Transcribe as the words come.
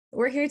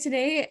We're here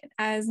today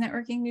as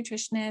networking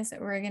nutritionists.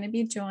 We're going to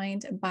be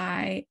joined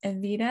by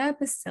Evita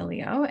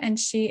Basilio, and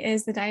she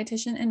is the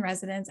dietitian in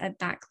residence at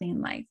That Clean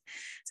Life.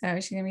 So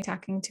she's going to be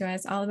talking to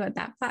us all about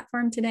that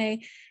platform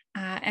today,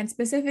 and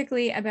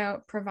specifically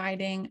about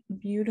providing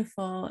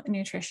beautiful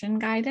nutrition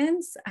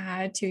guidance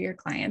to your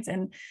clients.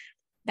 And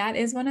that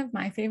is one of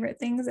my favorite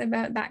things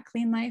about That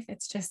Clean Life.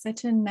 It's just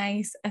such a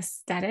nice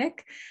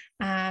aesthetic.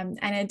 And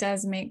it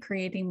does make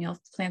creating meal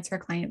plans for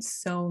clients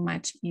so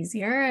much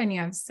easier. And you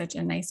have such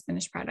a nice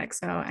finished product.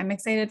 So I'm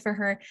excited for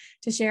her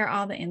to share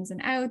all the ins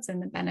and outs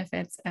and the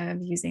benefits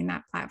of using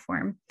that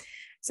platform.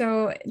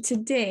 So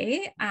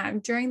today,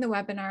 during the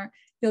webinar,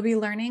 you'll be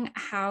learning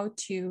how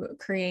to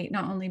create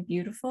not only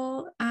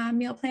beautiful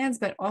meal plans,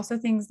 but also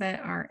things that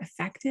are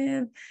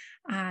effective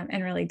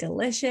and really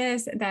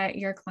delicious that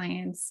your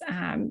clients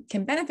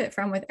can benefit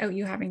from without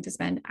you having to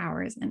spend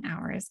hours and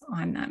hours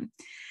on them.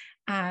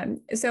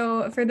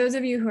 So for those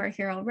of you who are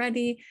here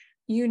already,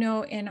 you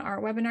know, in our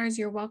webinars,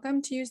 you're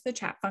welcome to use the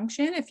chat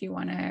function if you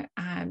want to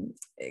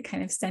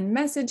kind of send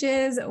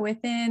messages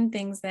within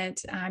things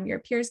that your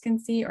peers can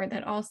see or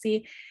that I'll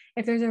see.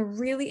 If there's a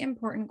really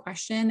important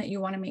question that you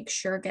want to make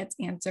sure gets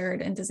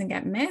answered and doesn't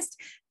get missed,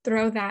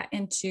 throw that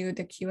into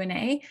the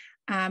Q&A.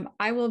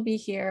 I will be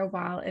here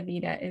while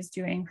Evita is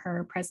doing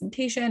her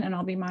presentation, and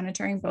I'll be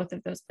monitoring both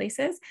of those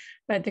places.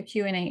 But the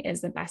Q&A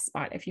is the best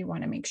spot if you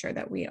want to make sure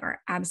that we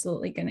are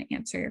absolutely going to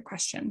answer your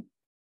question.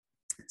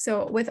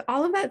 So with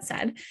all of that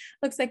said,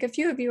 looks like a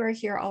few of you are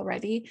here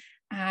already.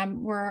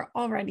 We're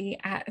already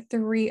at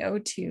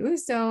 3:02,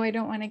 so I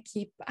don't want to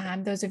keep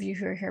those of you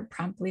who are here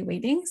promptly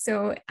waiting.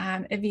 So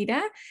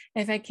Evita,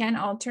 if I can,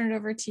 I'll turn it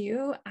over to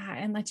you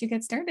and let you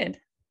get started.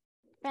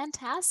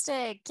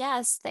 Fantastic.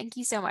 Yes. Thank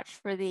you so much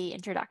for the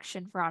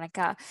introduction,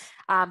 Veronica.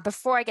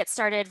 Before I get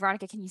started,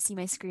 Veronica, can you see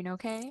my screen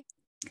okay?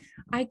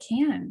 I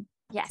can.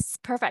 Yes,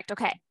 perfect.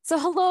 Okay. So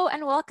hello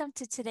and welcome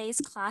to today's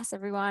class,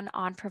 everyone,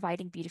 on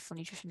providing beautiful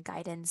nutrition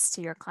guidance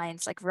to your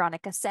clients. Like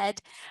Veronica said,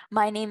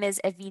 my name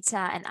is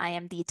Evita and I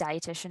am the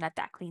dietitian at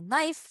That Clean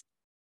Life.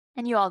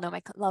 And you all know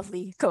my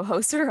lovely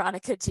co-host,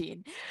 Veronica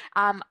Jean.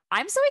 I'm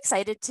so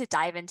excited to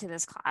dive into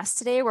this class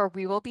today where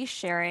we will be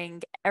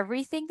sharing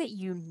everything that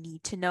you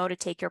need to know to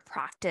take your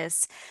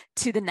practice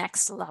to the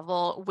next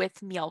level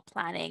with meal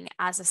planning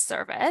as a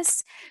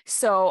service.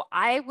 So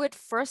I would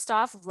first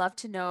off love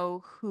to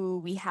know who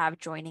we have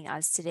joining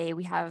us today.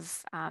 We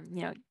have,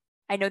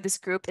 I know this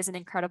group is an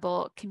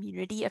incredible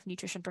community of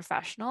nutrition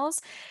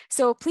professionals.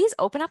 So please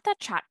open up that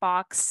chat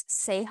box,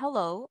 say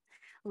hello.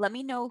 Let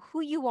me know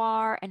who you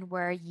are and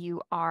where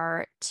you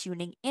are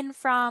tuning in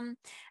from.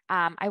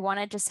 I want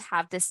to just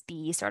have this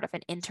be sort of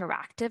an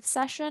interactive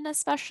session,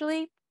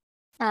 especially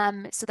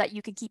so that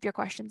you can keep your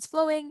questions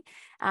flowing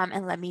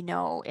and let me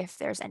know if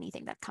there's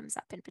anything that comes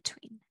up in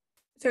between.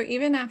 So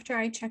even after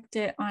I checked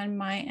it on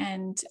my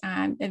end,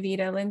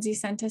 Evita, Lindsay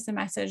sent us a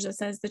message that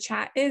says the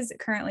chat is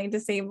currently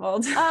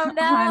disabled on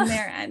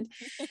their end.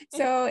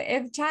 So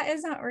if chat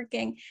is not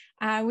working,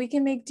 we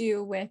can make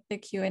do with the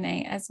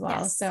Q&A as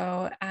well. Yes.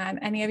 So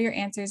any of your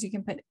answers you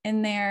can put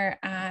in there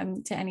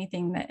to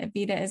anything that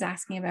Evita is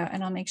asking about,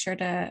 and I'll make sure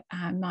to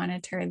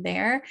monitor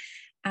there.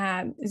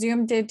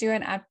 Zoom did do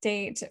an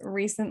update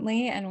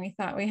recently, and we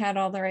thought we had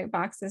all the right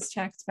boxes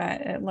checked,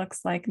 but it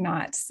looks like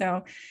not.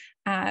 So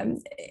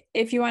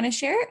if you want to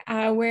share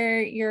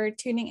where you're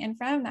tuning in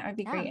from, that would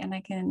be great. And I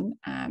can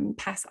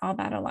pass all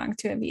that along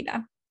to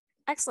Evita.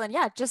 Excellent.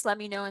 Yeah, just let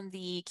me know in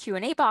the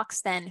Q&A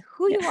box then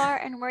who you are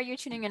and where you're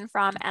tuning in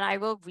from, and I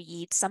will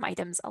read some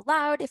items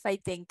aloud if I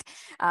think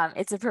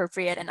it's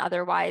appropriate. And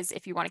otherwise,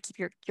 if you want to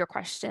keep your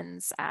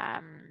questions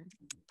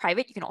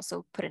private, you can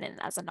also put it in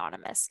as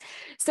anonymous.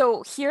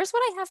 So here's what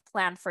I have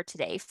planned for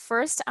today.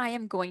 First, I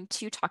am going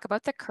to talk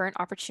about the current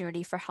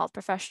opportunity for health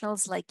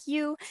professionals like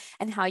you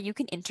and how you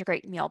can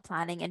integrate meal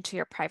planning into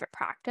your private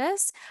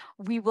practice.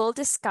 We will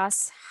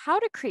discuss how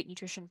to create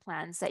nutrition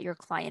plans that your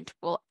client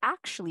will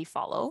actually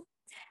follow.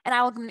 And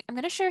I'm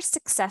going to share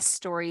success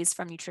stories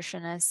from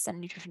nutritionists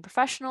and nutrition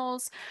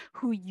professionals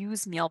who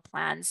use meal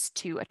plans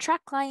to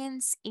attract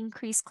clients,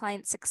 increase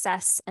client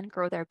success, and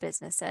grow their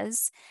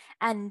businesses.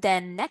 And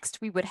then next,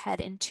 we would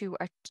head into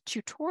a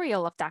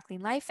tutorial of That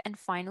Clean Life. And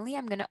finally,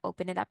 I'm going to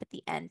open it up at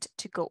the end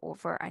to go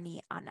over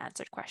any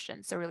unanswered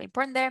questions. So really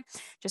important there.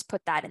 Just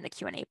put that in the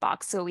Q&A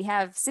box. So we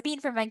have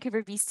Sabine from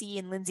Vancouver, BC,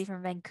 and Lindsay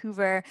from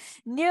Vancouver,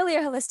 nearly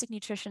a holistic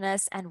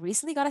nutritionist, and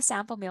recently got a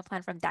sample meal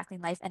plan from That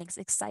Clean Life and is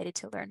excited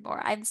to learn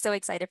more. I'm so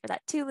excited for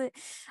that too,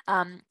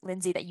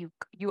 Lindsay, that you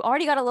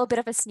already got a little bit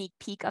of a sneak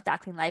peek of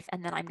That Clean Life,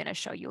 and then I'm going to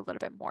show you a little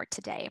bit more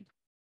today.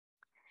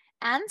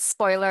 And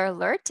spoiler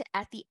alert,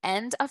 at the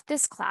end of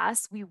this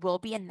class, we will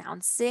be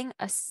announcing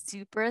a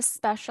super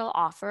special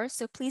offer.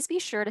 So please be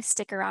sure to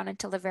stick around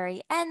until the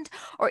very end,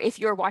 or if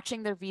you're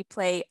watching the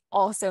replay,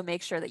 also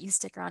make sure that you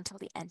stick around till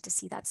the end to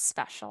see that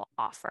special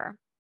offer.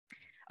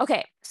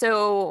 Okay,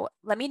 so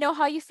let me know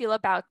how you feel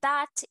about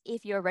that.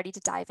 If you're ready to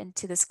dive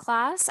into this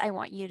class, I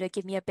want you to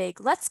give me a big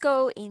let's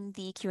go in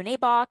the Q&A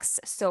box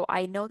so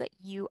I know that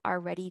you are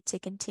ready to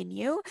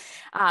continue.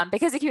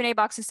 Because the Q&A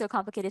box is so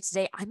complicated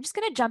today, I'm just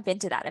going to jump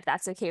into that if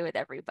that's okay with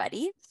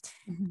everybody.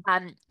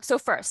 So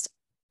first,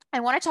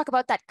 I want to talk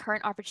about that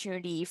current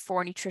opportunity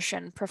for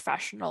nutrition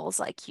professionals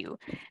like you,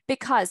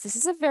 because this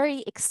is a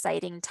very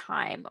exciting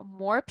time.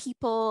 More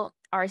people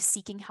are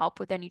seeking help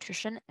with their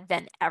nutrition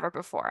than ever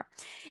before.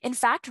 In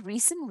fact,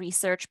 recent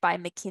research by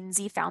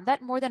McKinsey found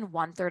that more than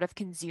 1/3 of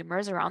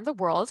consumers around the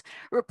world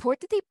report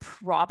that they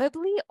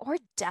probably or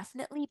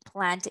definitely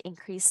plan to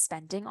increase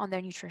spending on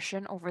their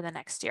nutrition over the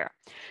next year.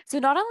 So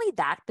not only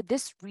that, but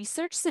this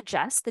research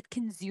suggests that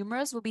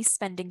consumers will be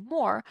spending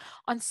more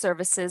on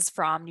services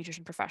from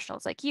nutrition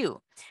professionals like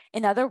you.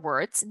 In other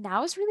words,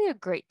 now is really a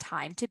great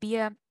time to be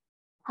a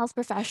health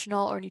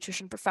professional or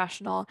nutrition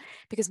professional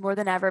because more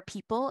than ever,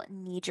 people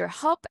need your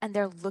help and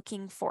they're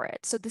looking for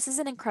it. So, this is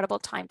an incredible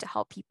time to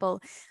help people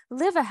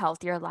live a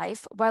healthier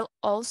life while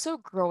also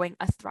growing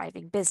a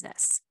thriving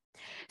business.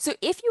 So,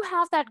 if you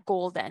have that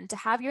goal then to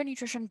have your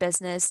nutrition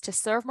business, to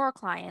serve more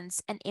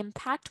clients and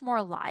impact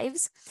more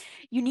lives,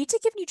 you need to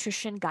give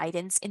nutrition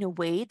guidance in a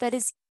way that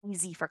is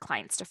easy for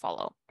clients to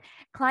follow.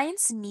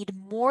 Clients need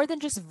more than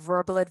just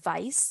verbal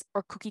advice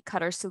or cookie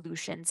cutter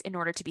solutions in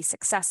order to be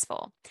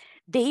successful.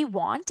 They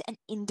want an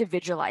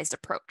individualized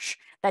approach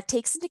that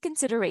takes into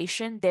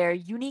consideration their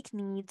unique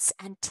needs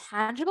and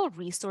tangible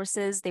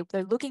resources.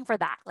 They're looking for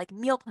that, like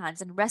meal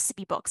plans and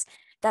recipe books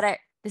that are,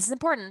 this is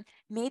important,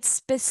 made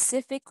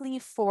specifically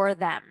for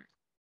them.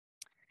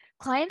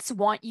 Clients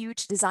want you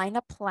to design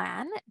a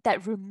plan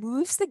that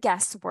removes the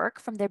guesswork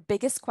from their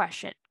biggest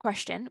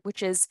question,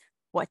 which is,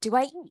 what do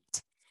I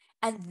eat?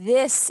 And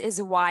this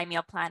is why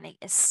meal planning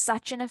is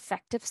such an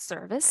effective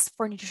service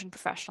for nutrition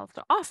professionals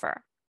to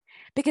offer.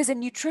 Because a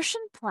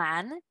nutrition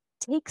plan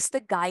takes the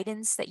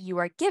guidance that you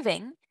are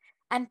giving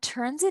and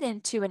turns it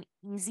into an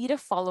easy to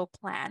follow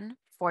plan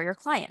for your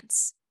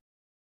clients.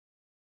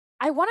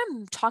 I want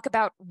to talk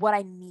about what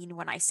I mean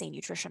when I say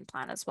nutrition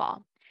plan as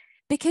well.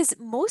 Because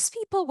most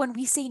people, when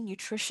we say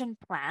nutrition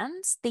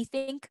plans, they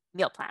think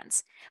meal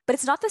plans, but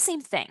it's not the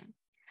same thing.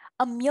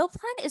 A meal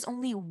plan is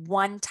only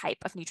one type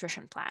of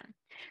nutrition plan.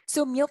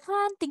 So, meal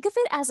plan, think of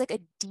it as like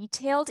a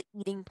detailed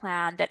eating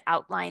plan that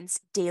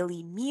outlines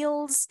daily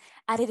meals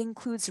and it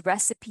includes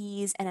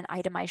recipes and an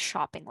itemized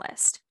shopping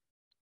list.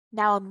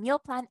 Now, a meal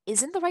plan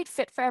isn't the right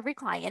fit for every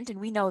client,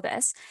 and we know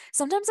this.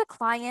 Sometimes a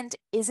client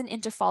isn't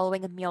into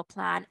following a meal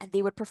plan and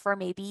they would prefer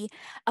maybe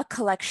a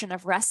collection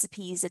of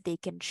recipes that they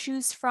can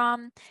choose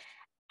from.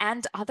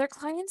 And other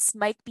clients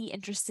might be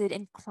interested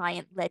in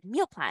client-led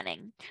meal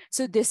planning.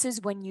 So this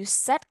is when you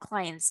set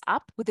clients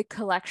up with a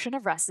collection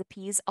of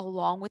recipes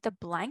along with a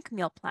blank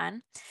meal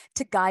plan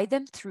to guide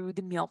them through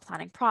the meal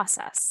planning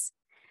process.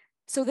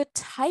 So the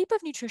type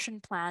of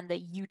nutrition plan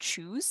that you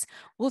choose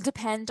will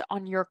depend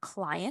on your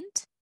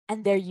client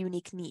and their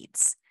unique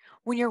needs.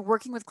 When you're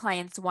working with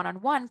clients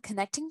one-on-one,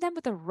 connecting them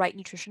with the right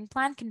nutrition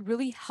plan can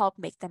really help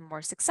make them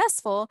more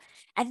successful.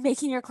 And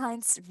making your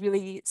clients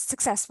really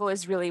successful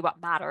is really what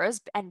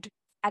matters. And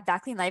at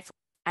That Clean Life,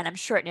 and I'm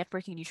sure at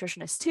Networking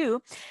Nutritionists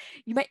too,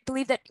 you might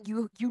believe that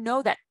you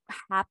know that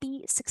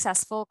happy,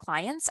 successful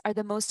clients are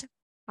the most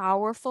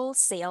powerful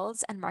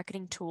sales and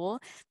marketing tool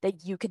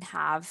that you can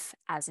have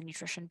as a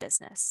nutrition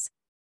business.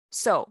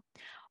 So,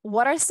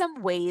 what are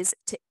some ways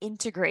to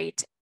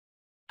integrate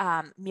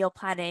meal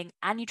planning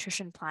and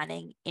nutrition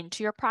planning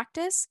into your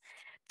practice?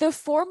 The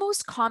four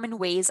most common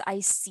ways I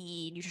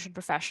see nutrition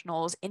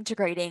professionals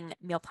integrating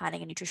meal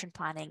planning and nutrition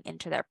planning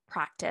into their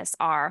practice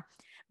are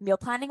meal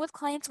planning with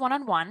clients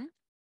one-on-one,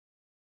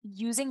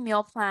 using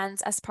meal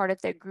plans as part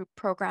of their group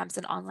programs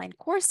and online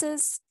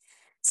courses,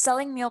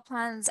 selling meal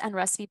plans and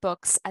recipe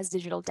books as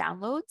digital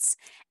downloads,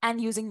 and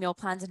using meal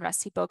plans and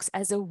recipe books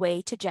as a way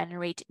to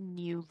generate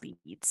new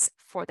leads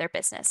for their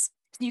business.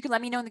 So you can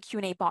let me know in the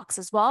Q&A box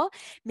as well,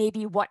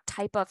 maybe what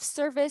type of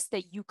service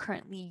that you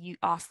currently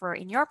offer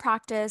in your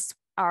practice,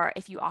 or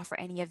if you offer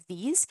any of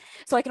these,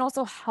 so I can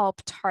also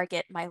help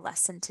target my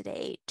lesson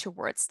today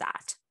towards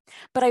that.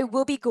 But I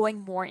will be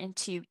going more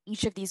into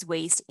each of these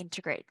ways to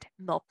integrate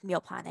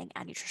meal planning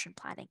and nutrition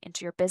planning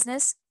into your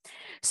business,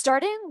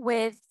 starting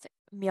with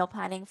meal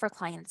planning for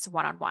clients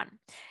one-on-one,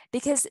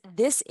 because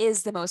this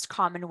is the most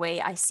common way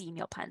I see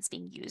meal plans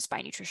being used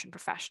by nutrition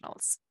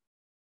professionals.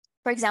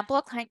 For example,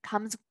 a client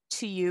comes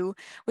to you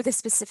with a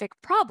specific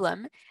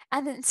problem,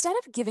 and then instead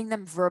of giving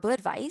them verbal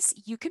advice,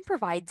 you can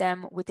provide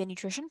them with a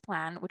nutrition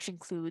plan, which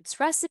includes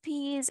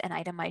recipes and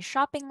itemized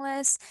shopping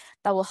lists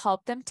that will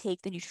help them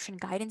take the nutrition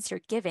guidance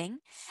you're giving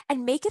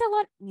and make it a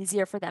lot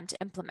easier for them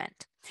to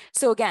implement.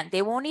 So again,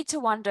 they won't need to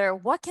wonder,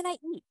 what can I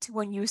eat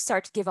when you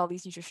start to give all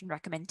these nutrition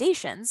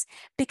recommendations,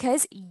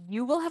 because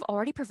you will have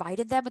already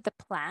provided them with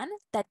a plan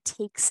that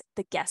takes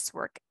the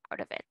guesswork out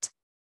of it.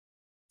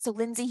 So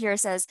Lindsay here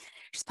says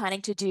she's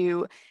planning to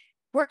do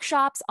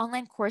workshops,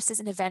 online courses,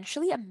 and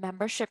eventually a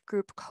membership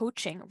group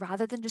coaching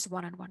rather than just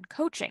one-on-one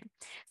coaching.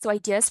 So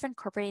ideas for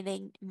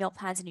incorporating meal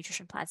plans and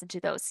nutrition plans into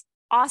those.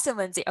 Awesome,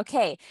 Lindsay.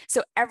 Okay,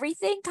 so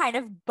everything kind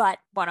of but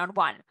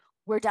one-on-one.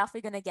 We're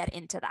definitely going to get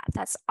into that.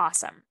 That's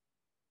awesome.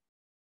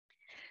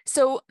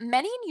 So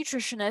many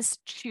nutritionists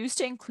choose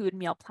to include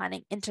meal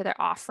planning into their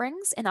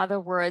offerings. In other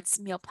words,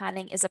 meal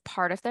planning is a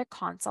part of their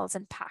consults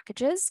and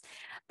packages,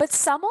 but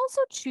some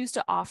also choose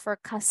to offer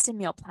custom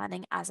meal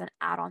planning as an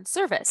add-on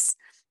service.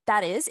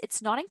 That is,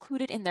 it's not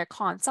included in their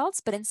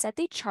consults, but instead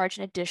they charge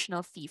an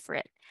additional fee for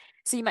it.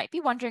 So you might be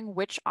wondering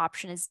which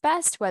option is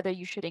best, whether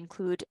you should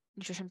include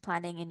nutrition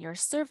planning in your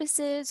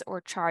services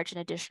or charge an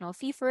additional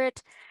fee for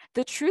it.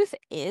 The truth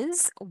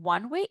is,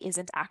 one way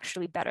isn't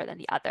actually better than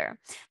the other.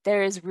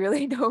 There is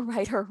really no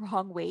right or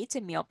wrong way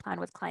to meal plan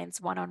with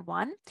clients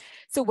one-on-one.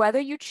 So whether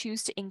you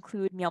choose to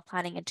include meal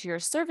planning into your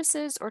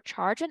services or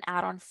charge an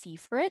add-on fee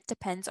for it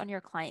depends on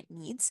your client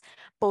needs.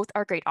 Both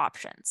are great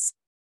options.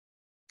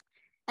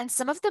 And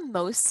some of the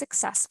most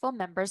successful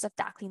members of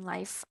That Clean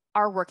Life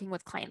are working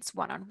with clients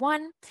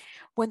one-on-one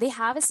when they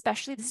have,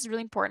 especially, this is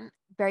really important,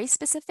 very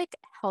specific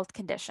health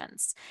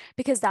conditions,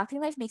 because That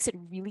Clean Life makes it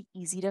really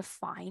easy to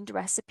find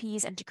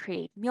recipes and to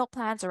create meal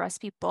plans or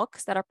recipe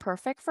books that are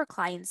perfect for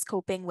clients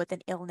coping with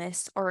an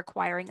illness or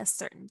requiring a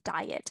certain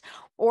diet.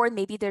 Or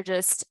maybe they're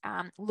just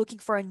looking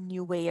for a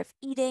new way of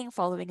eating,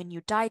 following a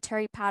new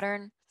dietary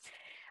pattern.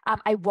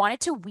 I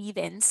wanted to weave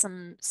in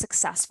some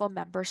successful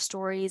member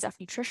stories of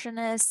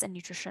nutritionists and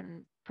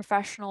nutrition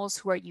professionals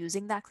who are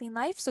using That Clean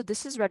Life. So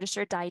this is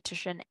registered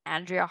dietitian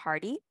Andrea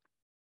Hardy,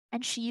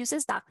 and she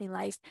uses That Clean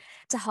Life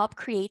to help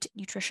create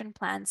nutrition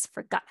plans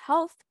for gut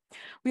health.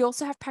 We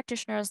also have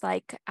practitioners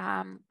like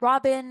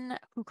Robin,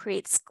 who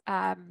creates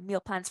meal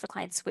plans for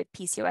clients with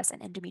PCOS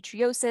and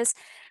endometriosis.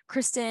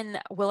 Kristen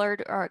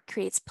Willard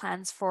creates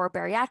plans for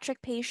bariatric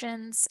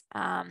patients.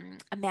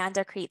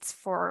 Amanda creates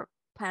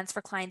plans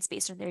for clients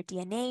based on their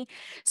DNA.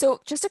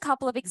 So just a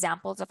couple of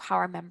examples of how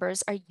our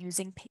members are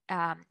using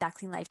That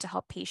Clean Life to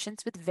help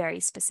patients with very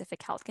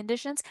specific health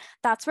conditions.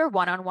 That's where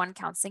one-on-one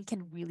counseling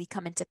can really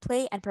come into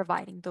play and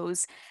providing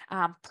those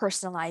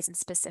personalized and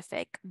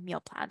specific meal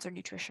plans or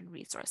nutrition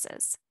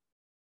resources.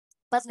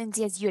 But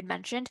Lindsay, as you had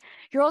mentioned,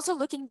 you're also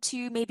looking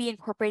to maybe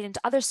incorporate into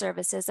other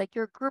services like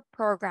your group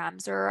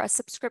programs or a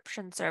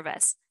subscription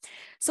service.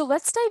 So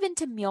let's dive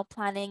into meal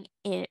planning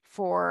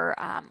for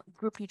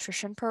group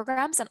nutrition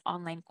programs and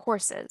online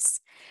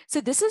courses.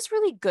 So this is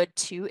really good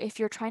too if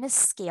you're trying to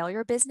scale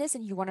your business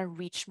and you want to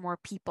reach more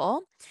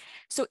people.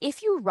 So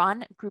if you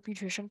run group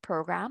nutrition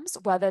programs,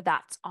 whether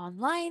that's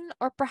online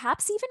or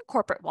perhaps even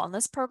corporate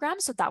wellness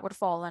programs, so that would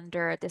fall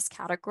under this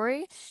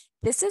category,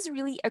 this is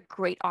really a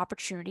great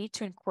opportunity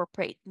to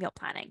incorporate meal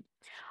planning.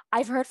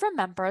 I've heard from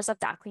members of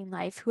That Clean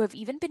Life who have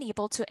even been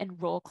able to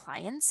enroll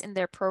clients in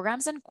their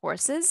programs and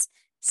courses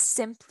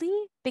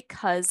simply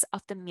because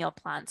of the meal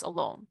plans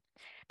alone.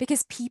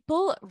 Because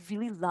people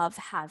really love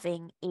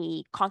having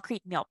a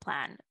concrete meal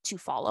plan to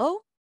follow.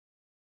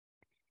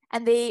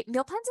 And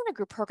meal plans in a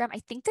group program, I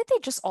think that they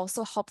just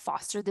also help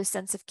foster this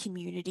sense of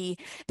community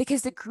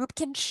because the group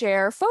can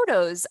share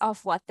photos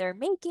of what they're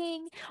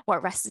making,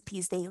 what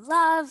recipes they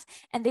love,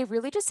 and they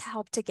really just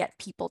help to get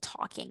people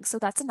talking. So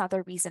that's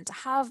another reason to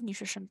have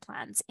nutrition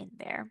plans in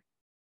there.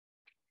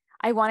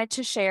 I wanted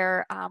to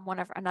share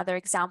another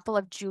example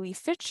of Julie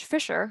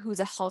Fisher, who's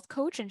a health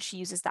coach, and she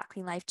uses That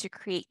Clean Life to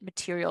create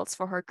materials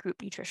for her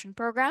group nutrition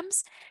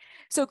programs.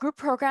 So group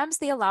programs,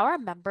 they allow our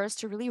members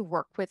to really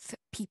work with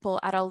people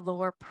at a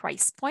lower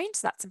price point.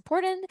 So that's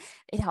important.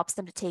 It helps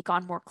them to take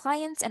on more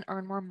clients and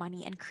earn more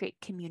money and create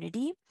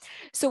community.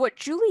 So what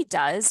Julie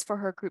does for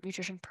her group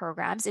nutrition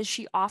programs is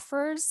she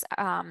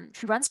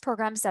runs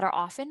programs that are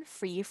often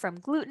free from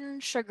gluten,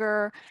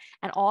 sugar,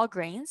 and all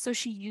grains. So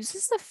she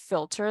uses the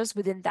filters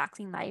within That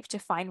Clean Life to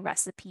find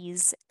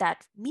recipes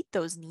that meet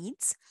those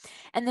needs.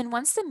 And then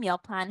once the meal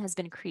plan has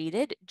been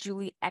created,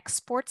 Julie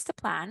exports the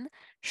plan,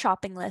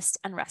 shopping list,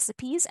 and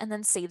recipes, and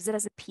then saves it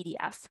as a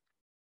PDF.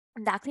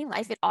 In That Clean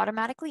Life, it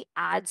automatically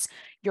adds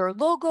your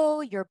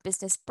logo, your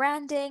business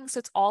branding. So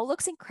it all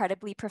looks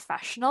incredibly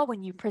professional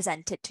when you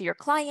present it to your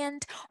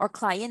client or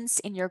clients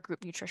in your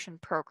group nutrition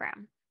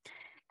program.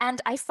 And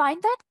I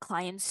find that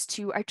clients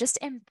too are just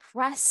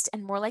impressed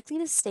and more likely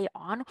to stay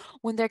on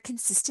when they're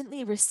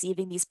consistently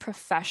receiving these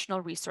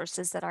professional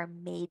resources that are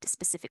made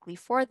specifically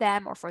for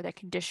them or for their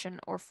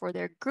condition or for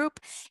their group.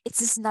 It's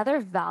just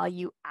another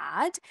value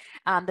add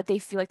that they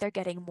feel like they're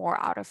getting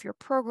more out of your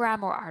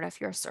program or out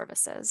of your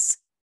services.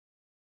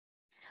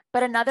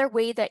 But another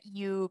way that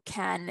you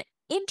can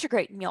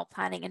integrate meal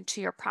planning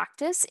into your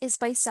practice is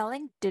by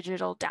selling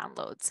digital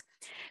downloads.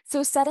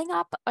 So setting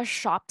up a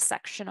shop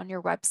section on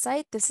your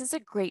website, this is a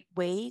great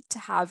way to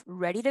have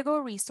ready to go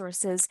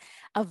resources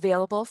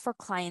available for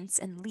clients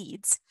and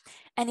leads.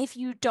 And if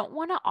you don't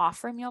want to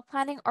offer meal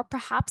planning, or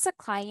perhaps a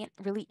client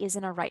really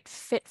isn't a right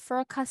fit for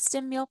a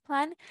custom meal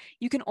plan,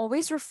 you can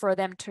always refer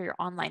them to your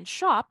online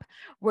shop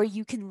where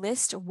you can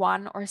list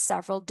one or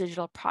several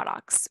digital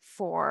products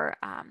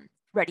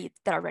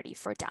that are ready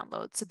for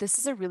download. So this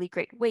is a really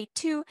great way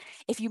too,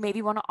 if you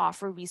maybe want to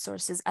offer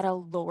resources at a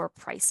lower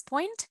price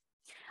point.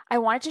 I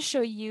wanted to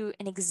show you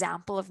an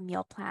example of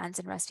meal plans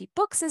and recipe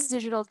books as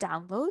digital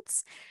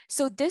downloads.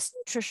 So this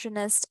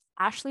nutritionist,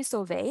 Ashley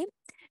Sauvé,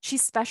 she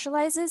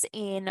specializes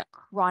in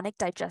chronic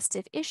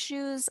digestive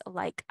issues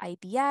like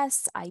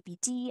IBS,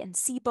 IBD, and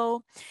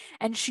SIBO.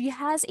 And she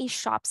has a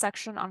shop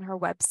section on her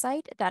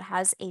website that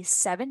has a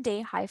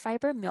 7-day high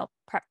fiber meal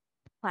prep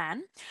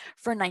plan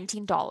for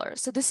 $19.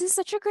 So this is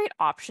such a great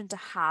option to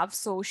have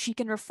so she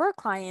can refer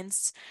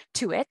clients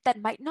to it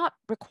that might not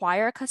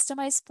require a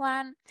customized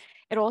plan.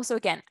 It also,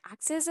 again,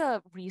 acts as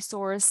a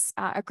resource,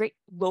 a great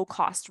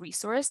low-cost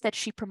resource that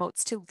she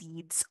promotes to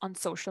leads on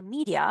social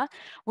media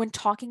when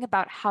talking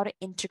about how to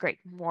integrate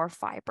more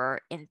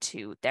fiber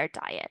into their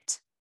diet.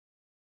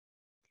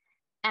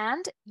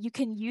 And you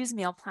can use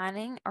meal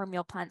planning or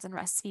meal plans and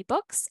recipe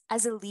books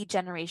as a lead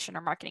generation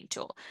or marketing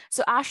tool.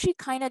 So Ashley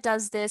kind of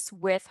does this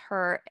with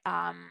her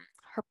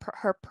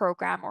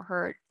program or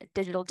her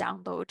digital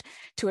download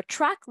to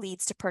attract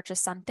leads to purchase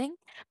something,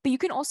 but you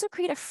can also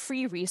create a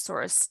free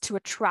resource to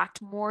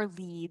attract more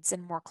leads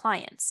and more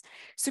clients.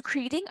 So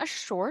creating a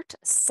short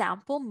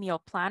sample meal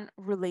plan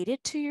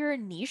related to your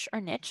niche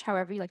or niche,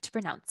 however you like to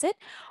pronounce it,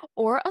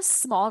 or a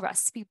small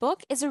recipe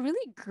book is a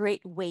really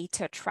great way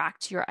to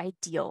attract your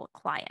ideal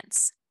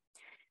clients.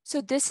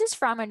 So this is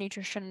from a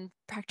nutrition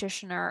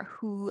practitioner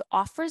who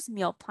offers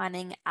meal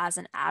planning as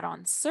an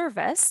add-on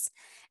service,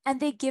 and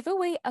they give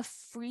away a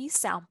free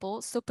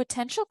sample so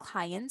potential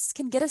clients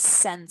can get a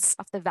sense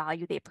of the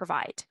value they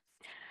provide.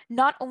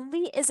 Not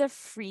only is a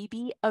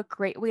freebie a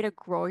great way to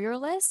grow your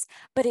list,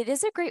 but it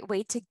is a great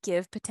way to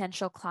give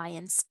potential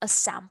clients a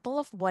sample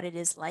of what it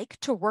is like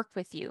to work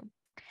with you.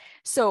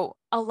 So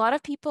a lot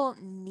of people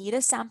need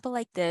a sample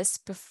like this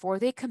before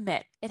they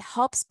commit. It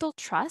helps build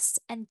trust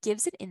and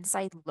gives an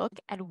inside look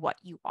at what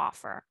you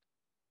offer.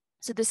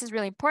 So this is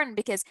really important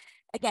because,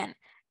 again,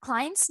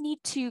 clients need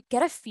to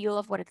get a feel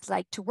of what it's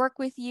like to work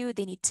with you.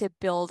 They need to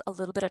build a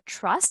little bit of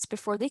trust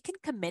before they can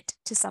commit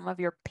to some of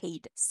your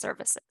paid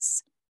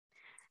services.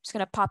 Just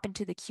going to pop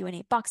into the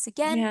Q&A box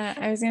again. Yeah,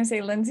 I was going to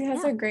say, Lindsay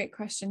has Yeah. a great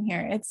question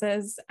here. It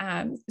says,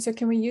 so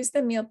can we use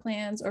the meal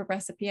plans or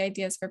recipe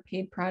ideas for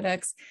paid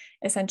products,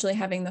 essentially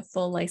having the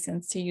full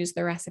license to use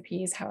the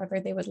recipes however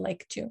they would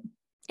like to?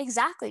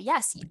 Exactly.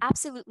 Yes,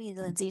 absolutely,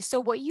 Lindsay. So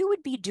what you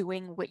would be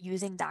doing with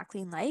using That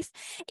Clean Life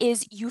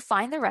is you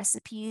find the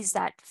recipes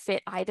that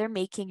fit either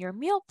making your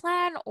meal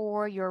plan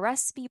or your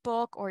recipe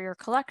book or your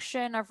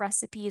collection of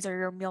recipes or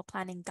your meal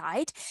planning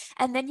guide.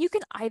 And then you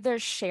can either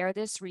share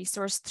this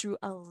resource through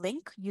a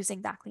link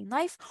using That Clean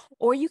Life,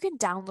 or you can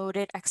download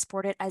it,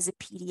 export it as a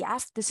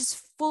PDF. This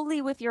is fully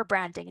with your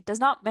branding. It does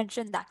not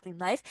mention That Clean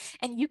Life,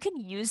 and you can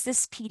use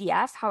this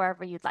PDF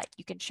however you'd like.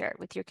 You can share it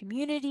with your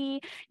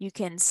community. You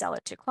can sell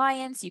it to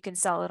clients. You can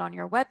sell it on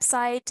your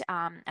website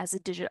as a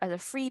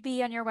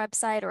freebie on your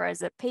website or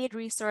as a paid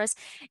resource.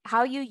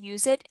 How you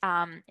use it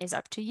is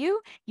up to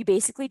you. You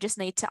basically just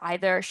need to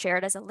either share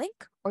it as a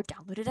link or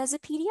download it as a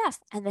PDF,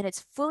 and then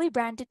it's fully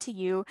branded to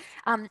you.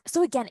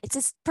 So again, it's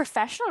this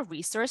professional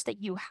resource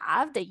that you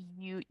have that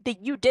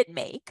you did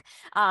make.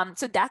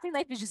 So That Clean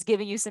Life is just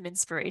giving you some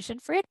inspiration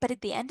for it, but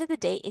at the end of the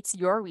day, it's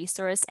your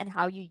resource, and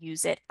how you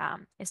use it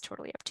is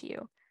totally up to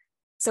you.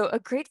 So a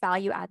great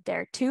value add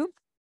there too.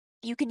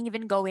 You can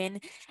even go in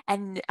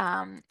and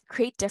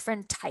create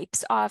different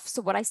types of,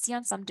 so what I see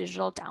on some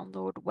digital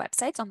download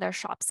websites on their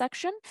shop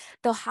section,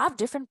 they'll have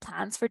different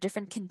plans for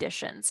different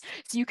conditions.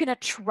 So you can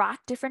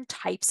attract different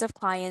types of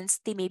clients.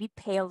 They maybe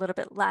pay a little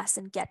bit less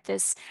and get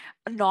this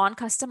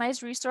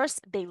non-customized resource.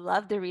 They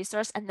love the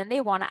resource, and then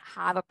they want to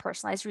have a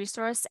personalized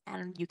resource,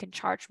 and you can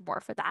charge more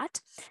for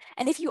that.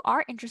 And if you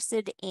are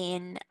interested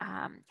in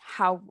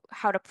how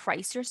to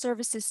price your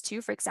services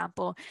too, for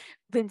example,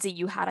 Lindsay,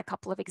 you had a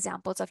couple of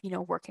examples of,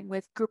 working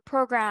with group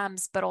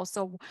programs, but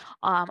also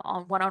on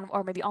one-on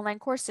or maybe online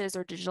courses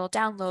or digital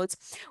downloads.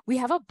 We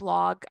have a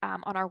blog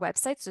on our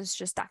website. So it's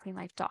just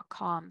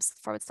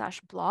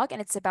thatcleanlife.com/blog.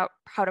 And it's about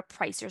how to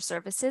price your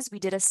services. We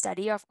did a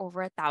study of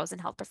over 1,000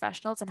 health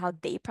professionals and how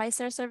they price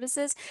their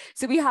services.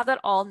 So we have that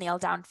all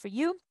nailed down for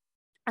you,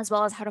 as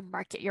well as how to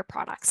market your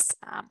products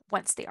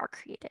once they are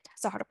created.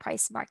 So how to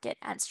price, market,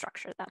 and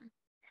structure them,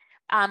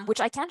 which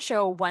I can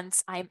show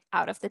once I'm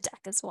out of the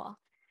deck as well.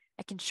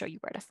 I can show you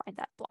where to find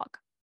that blog.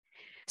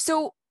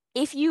 So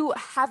if you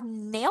have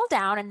nailed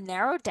down and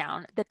narrowed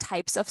down the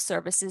types of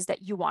services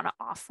that you want to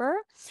offer,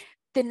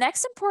 the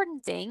next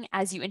important thing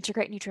as you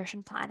integrate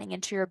nutrition planning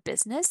into your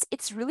business,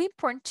 it's really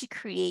important to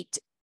create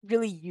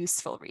really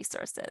useful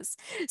resources.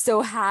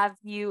 So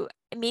you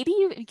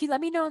can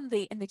let me know in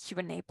the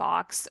Q&A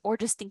box, or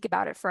just think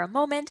about it for a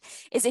moment,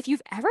 is if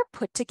you've ever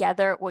put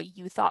together what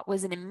you thought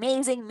was an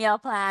amazing meal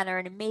plan or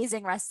an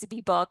amazing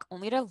recipe book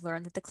only to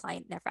learn that the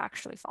client never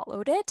actually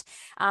followed it.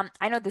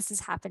 I know this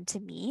has happened to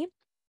me.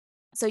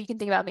 So you can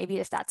think about maybe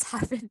if that's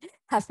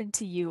happened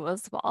to you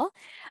as well.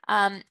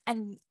 And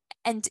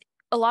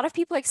a lot of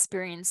people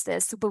experience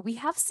this, but we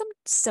have some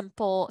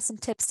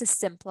tips to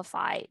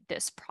simplify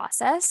this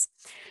process.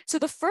 So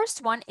the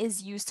first one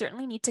is you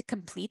certainly need to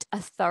complete a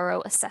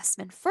thorough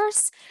assessment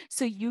first,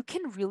 so you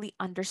can really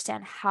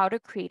understand how to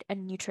create a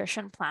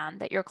nutrition plan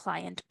that your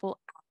client will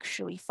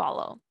actually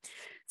follow.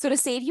 So to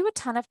save you a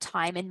ton of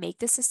time and make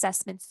this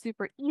assessment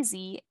super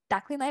easy,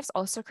 That Clean Life's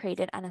also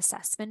created an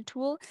assessment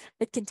tool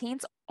that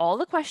contains all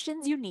the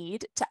questions you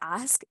need to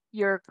ask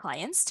your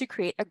clients to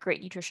create a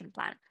great nutrition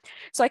plan.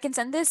 So I can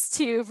send this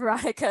to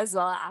Veronica as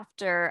well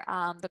after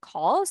the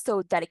call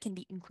so that it can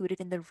be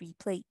included in the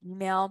replay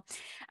email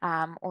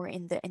or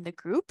in the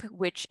group,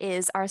 which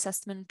is our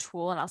assessment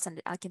tool.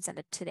 And I can send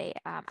it today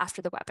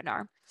after the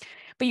webinar.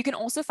 But you can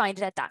also find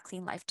it at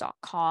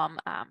thatcleanlife.com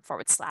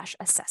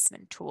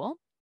 /assessment tool.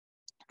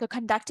 So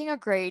conducting a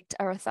great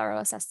or a thorough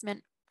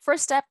assessment,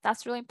 first step,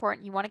 that's really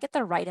important. You want to get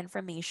the right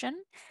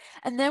information.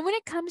 And then when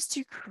it comes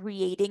to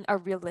creating a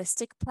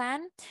realistic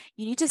plan,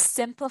 you need to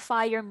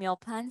simplify your meal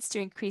plans to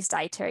increase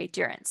dietary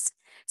adherence.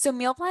 So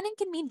meal planning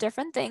can mean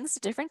different things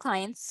to different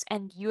clients,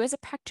 and you as a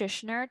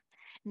practitioner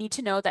need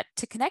to know that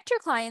to connect your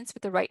clients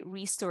with the right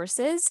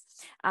resources,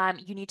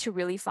 you need to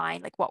really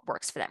find like what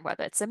works for them,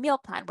 whether it's a meal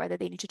plan, whether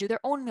they need to do their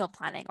own meal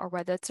planning, or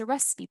whether it's a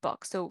recipe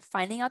book. So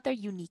finding out their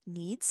unique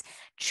needs,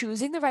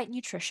 choosing the right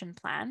nutrition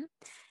plan,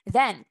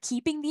 then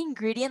keeping the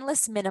ingredient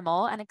list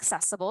minimal and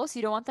accessible. So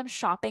you don't want them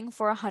shopping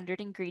for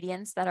 100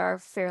 ingredients that are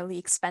fairly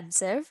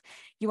expensive.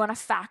 You want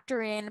to factor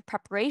in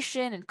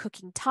preparation and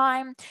cooking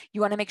time.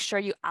 You want to make sure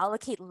you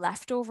allocate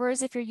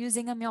leftovers if you're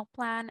using a meal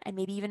plan, and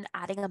maybe even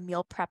adding a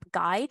meal prep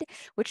guide,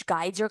 which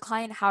guides your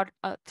client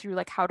through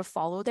like how to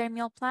follow their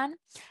meal plan.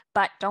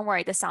 But don't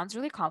worry, this sounds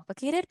really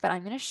complicated, but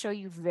I'm going to show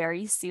you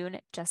very soon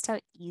just how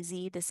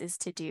easy this is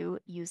to do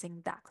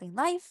using That Clean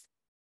Life.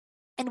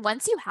 And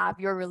once you have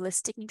your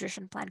realistic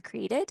nutrition plan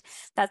created,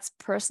 that's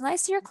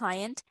personalized to your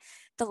client,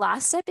 the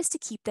last step is to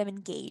keep them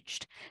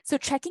engaged. So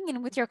checking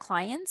in with your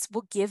clients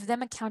will give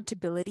them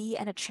accountability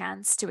and a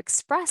chance to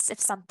express if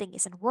something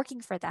isn't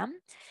working for them.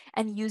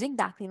 And using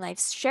That Clean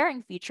Life's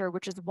sharing feature,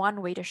 which is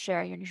one way to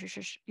share your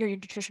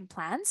nutrition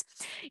plans,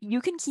 you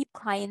can keep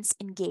clients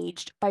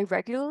engaged by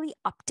regularly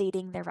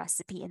updating their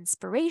recipe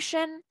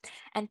inspiration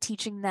and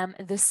teaching them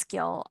the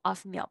skill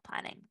of meal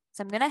planning.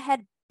 So I'm going to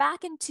head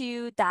back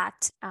into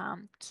that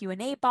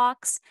Q&A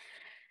box.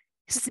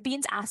 So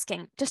Sabine's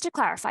asking, just to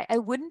clarify, I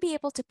wouldn't be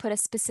able to put a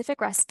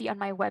specific recipe on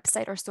my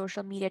website or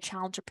social media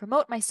channel to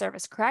promote my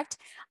service, correct?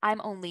 I'm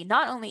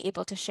not only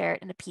able to share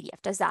it in a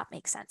PDF. Does that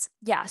make sense?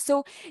 Yeah,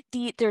 so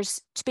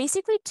there's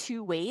basically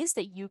two ways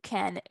that you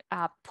can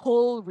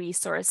pull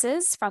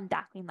resources from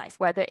That Clean Life,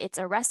 whether it's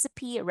a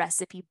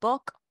recipe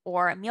book,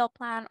 or a meal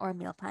plan or a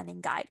meal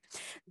planning guide,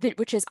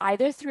 which is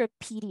either through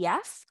a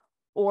PDF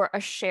or a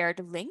shared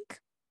link.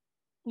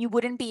 You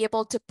wouldn't be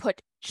able to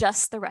put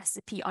just the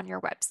recipe on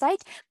your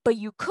website, but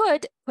you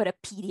could put a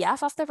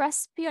PDF of the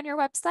recipe on your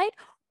website,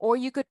 or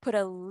you could put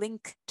a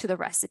link to the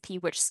recipe,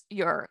 which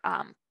your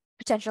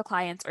potential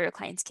clients or your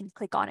clients can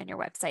click on in your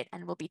website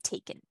and will be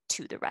taken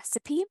to the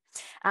recipe.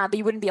 But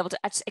you wouldn't be able to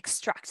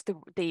extract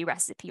the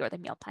recipe or the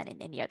meal plan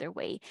in any other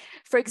way.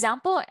 For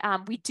example,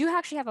 we do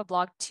actually have a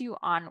blog too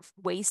on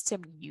ways to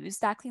use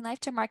That Clean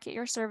Life to market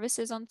your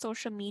services on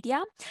social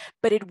media,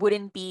 but it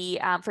wouldn't be,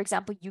 for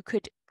example, you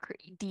could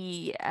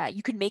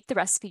make the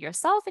recipe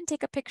yourself and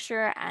take a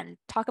picture and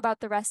talk about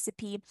the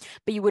recipe,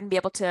 but you wouldn't be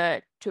able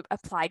to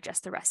apply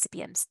just the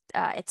recipe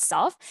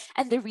itself.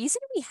 And the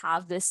reason we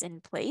have this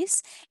in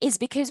place is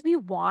because we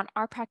want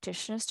our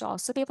practitioners to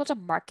also be able to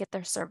market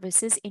their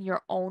services in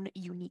your own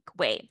unique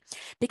way.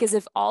 Because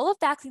if all of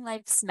That Clean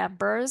Life's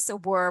members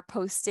were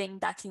posting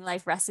That Clean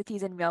Life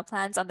recipes and meal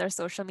plans on their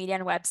social media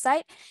and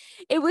website,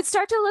 it would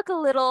start to look a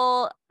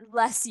little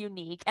less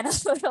unique and a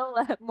little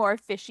more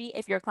fishy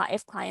if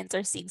clients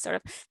are seeing sort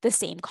of the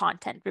same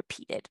content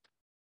repeated.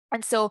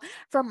 And so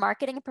for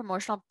marketing and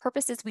promotional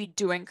purposes, we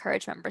do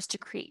encourage members to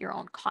create your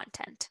own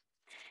content.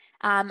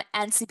 And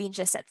Sabine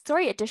just said,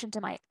 sorry, addition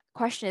to my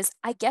question is,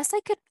 I guess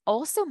I could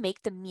also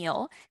make the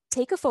meal,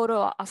 take a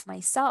photo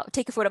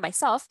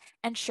myself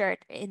and share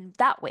it in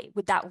that way.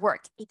 Would that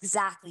work?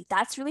 Exactly.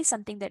 That's really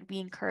something that we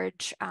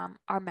encourage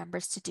our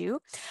members to do.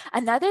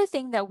 Another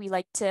thing that we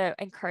like to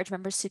encourage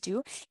members to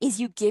do is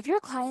you give your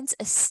clients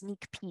a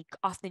sneak peek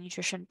of the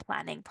nutrition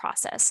planning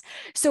process.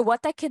 So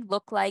what that can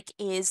look like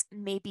is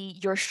maybe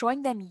you're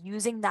showing them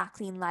using That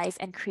Clean Life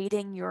and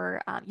creating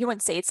your, you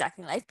wouldn't say it's That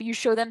Clean Life, but you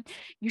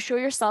show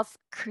yourself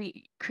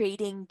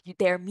creating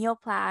their meal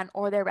plan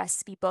or their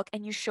recipe book,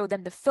 and you show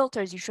them the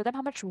filters, you show them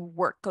how much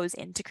work goes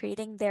into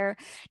creating their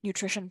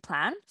nutrition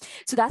plan.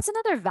 So that's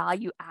another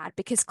value add,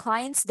 because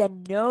clients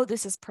then know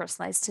this is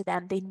personalized to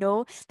them. They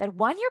know that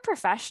one, you're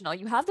professional,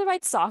 you have the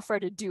right software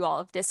to do all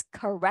of this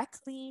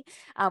correctly,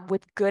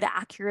 with good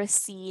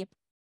accuracy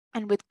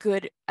and with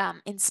good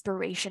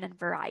inspiration and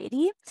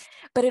variety,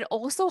 but it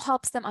also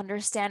helps them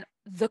understand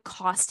the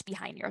cost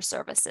behind your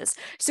services.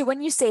 So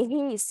when you say,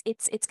 hey,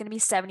 it's going to be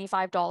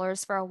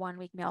 $75 for a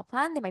 1-week meal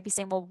plan, they might be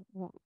saying, well,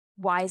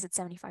 why is it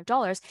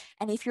 $75?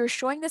 And if you're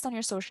showing this on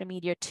your social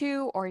media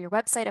too, or your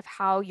website of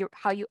how you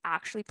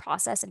actually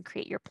process and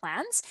create your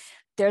plans,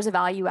 there's a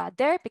value add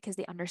there because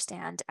they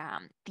understand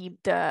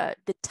the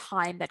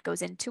time that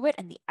goes into it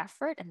and the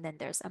effort, and then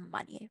there's a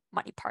money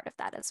part of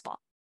that as well.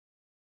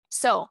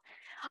 So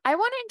I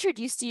want to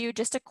introduce to you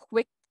just a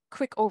quick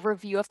quick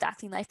overview of That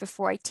Clean Life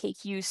before I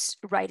take you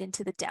right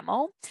into the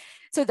demo.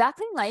 So That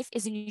Clean Life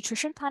is a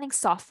nutrition planning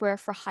software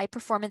for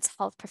high-performance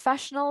health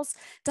professionals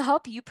to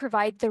help you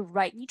provide the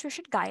right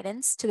nutrition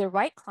guidance to the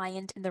right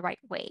client in the right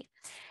way.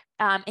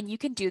 And you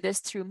can do this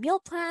through meal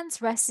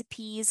plans,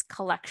 recipes,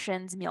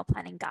 collections, meal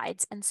planning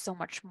guides, and so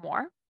much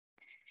more.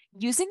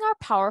 Using our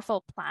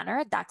powerful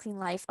planner, That Clean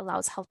Life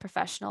allows health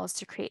professionals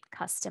to create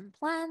custom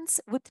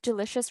plans with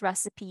delicious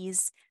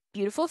recipes,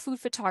 beautiful food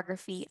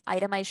photography,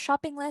 itemized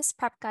shopping lists,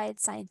 prep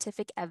guides,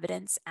 scientific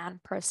evidence,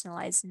 and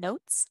personalized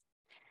notes.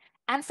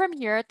 And from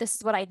here, this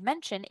is what I'd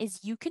mention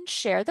is you can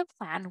share the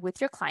plan with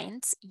your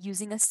clients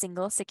using a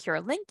single secure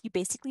link. You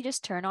basically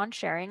just turn on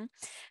sharing,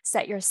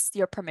 set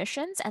your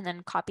permissions, and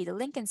then copy the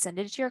link and send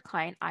it to your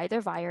client either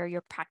via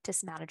your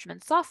practice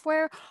management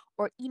software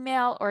or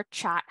email or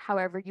chat,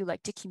 however you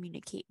like to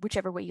communicate,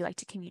 whichever way you like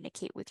to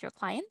communicate with your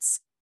clients.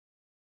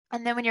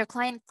 And then when your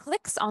client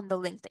clicks on the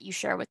link that you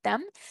share with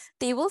them,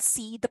 they will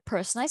see the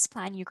personalized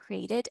plan you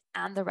created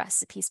and the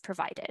recipes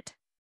provided.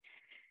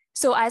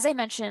 So as I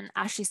mentioned,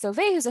 Ashley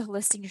Sauvé, who's a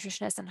holistic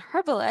nutritionist and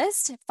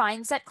herbalist,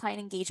 finds that client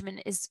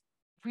engagement is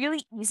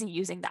really easy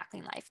using That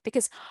Clean Life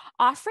because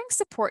offering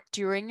support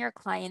during your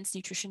client's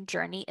nutrition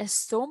journey is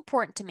so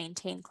important to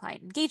maintain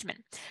client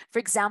engagement. For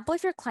example,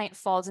 if your client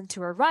falls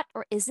into a rut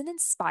or isn't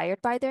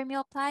inspired by their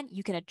meal plan,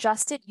 you can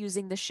adjust it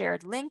using the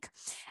shared link,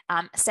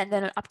 send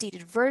them an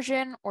updated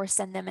version, or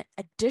send them an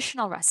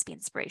additional recipe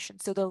inspiration.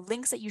 So the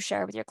links that you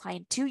share with your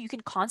client too, you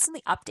can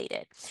constantly update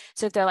it.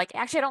 So if they're like,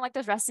 actually, I don't like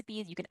those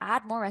recipes, you can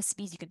add more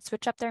recipes, you can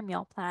switch up their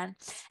meal plan,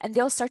 and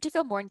they'll start to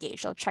feel more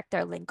engaged. They'll check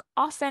their link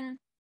often.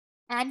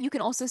 And you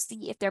can also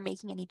see if they're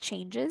making any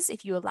changes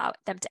if you allow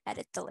them to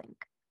edit the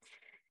link.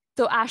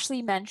 So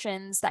Ashley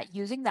mentions that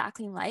using That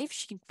Clean Life,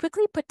 she can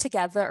quickly put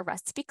together a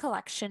recipe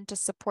collection to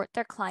support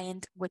their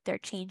client with their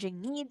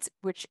changing needs,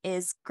 which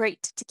is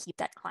great to keep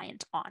that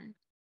client on.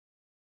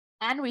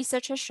 And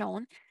research has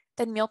shown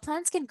that meal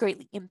plans can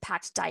greatly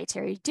impact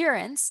dietary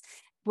adherence,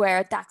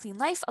 where That Clean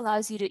Life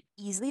allows you to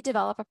easily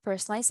develop a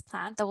personalized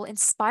plan that will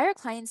inspire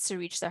clients to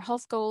reach their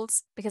health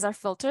goals because our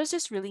filters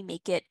just really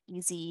make it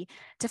easy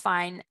to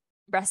find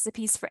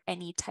recipes for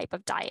any type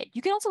of diet.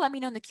 You can also let me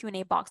know in the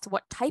Q&A box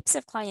what types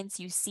of clients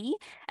you see.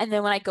 And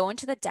then when I go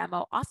into the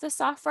demo of the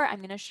software, I'm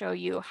going to show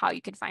you how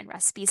you can find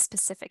recipes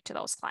specific to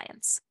those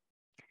clients.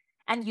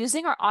 And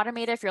using our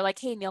automator, if you're like,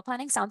 hey, meal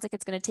planning sounds like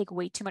it's going to take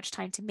way too much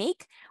time to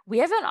make, we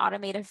have an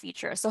automated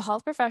feature. So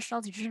health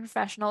professionals, nutrition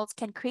professionals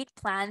can create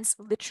plans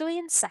literally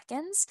in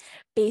seconds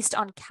based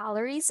on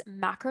calories,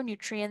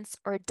 macronutrients,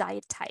 or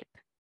diet type.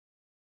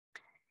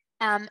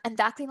 And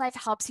That Clean Life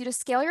helps you to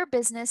scale your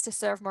business to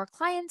serve more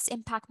clients,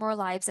 impact more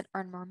lives, and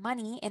earn more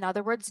money. In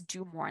other words,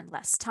 do more in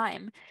less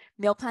time.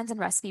 Meal plans and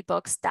recipe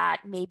books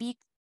that maybe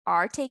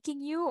are taking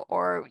you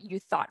or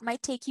you thought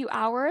might take you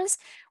hours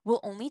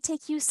will only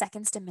take you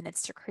seconds to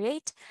minutes to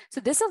create.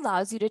 So this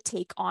allows you to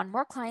take on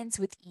more clients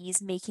with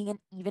ease, making an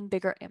even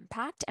bigger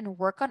impact and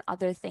work on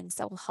other things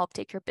that will help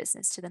take your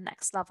business to the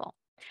next level.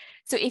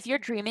 So if you're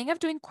dreaming of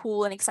doing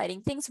cool and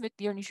exciting things with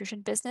your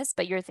nutrition business,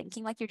 but you're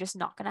thinking like you're just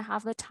not going to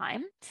have the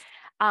time,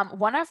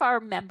 one of our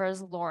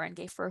members, Lauren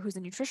Gafer, who's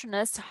a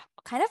nutritionist,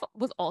 kind of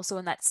was also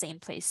in that same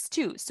place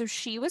too. So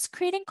she was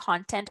creating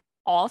content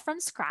all from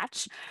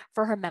scratch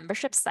for her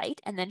membership site.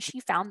 And then she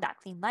found That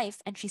Clean Life.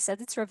 And she says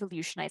it's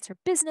revolutionized her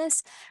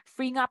business,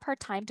 freeing up her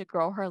time to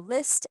grow her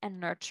list and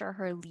nurture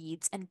her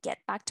leads and get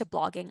back to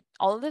blogging,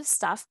 all of the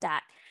stuff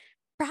that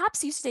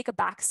perhaps used to take a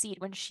back seat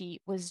when she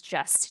was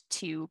just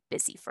too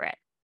busy for it.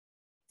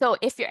 So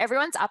if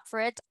everyone's up for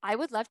it, I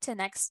would love to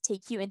next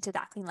take you into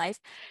That Clean Life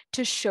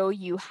to show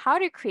you how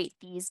to create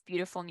these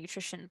beautiful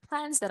nutrition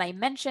plans that I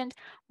mentioned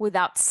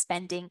without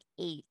spending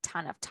a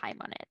ton of time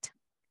on it.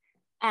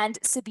 And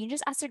Sabine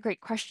just asked a great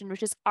question,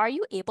 which is, are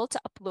you able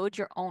to upload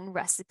your own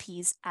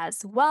recipes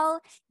as well?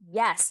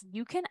 Yes,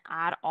 you can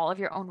add all of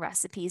your own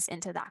recipes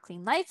into That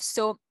Clean Life.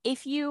 So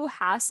if you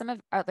have some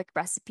of our like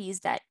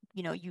recipes that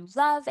you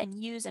love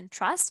and use and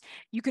trust,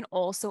 you can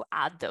also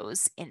add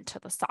those into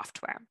the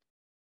software.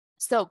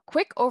 So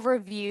quick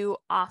overview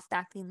of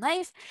That Clean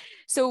Life.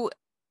 So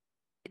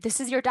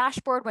this is your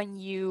dashboard when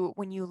you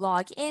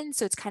log in.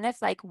 So it's kind of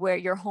like where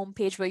your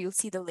homepage where you'll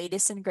see the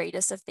latest and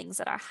greatest of things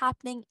that are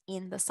happening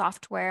in the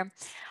software.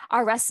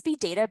 Our recipe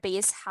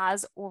database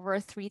has over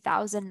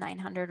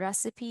 3,900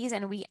 recipes,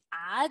 and we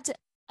add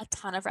a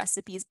ton of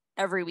recipes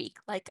every week,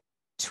 like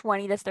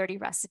 20 to 30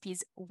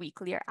 recipes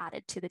weekly are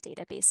added to the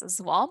database as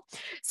well.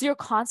 So you're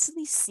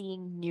constantly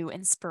seeing new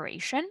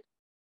inspiration.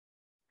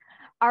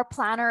 Our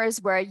planner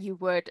is where you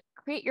would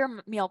create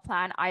your meal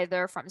plan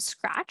either from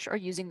scratch or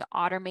using the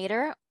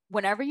automator.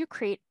 Whenever you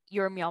create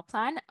your meal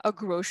plan, a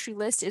grocery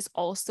list is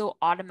also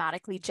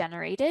automatically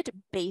generated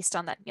based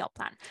on that meal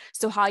plan.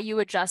 So how you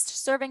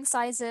adjust serving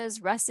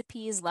sizes,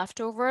 recipes,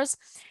 leftovers,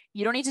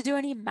 you don't need to do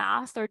any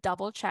math or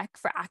double check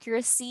for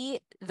accuracy.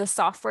 The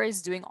software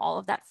is doing all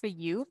of that for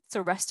you.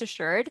 So rest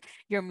assured,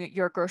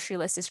 your grocery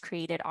list is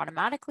created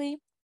automatically.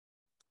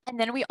 And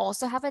then we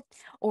also have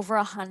over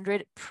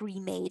 100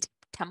 pre-made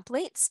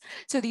templates.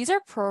 So these are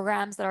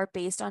programs that are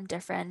based on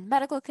different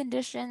medical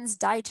conditions,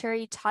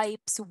 dietary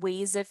types,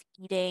 ways of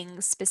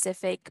eating,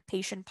 specific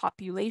patient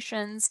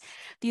populations.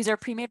 These are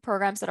pre-made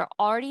programs that are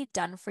already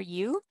done for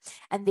you,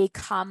 and they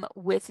come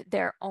with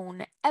their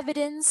own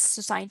evidence,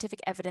 so scientific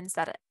evidence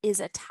that is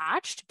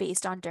attached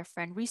based on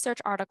different research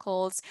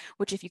articles,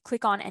 which if you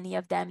click on any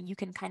of them, you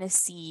can kind of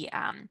see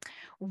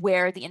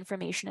where the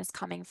information is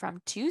coming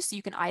from too. So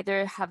you can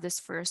either have this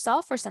for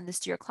yourself or send this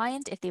to your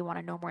client if they want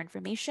to know more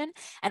information.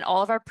 And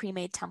all of our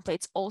pre-made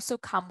templates also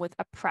come with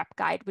a prep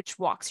guide, which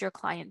walks your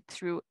client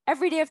through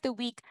every day of the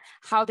week,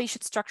 how they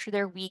should structure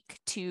their week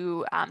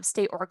to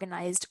stay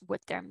organized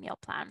with their meal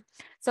plan.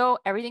 So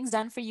everything's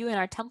done for you in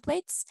our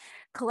templates.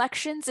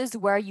 Collections is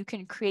where you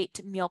can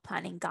create meal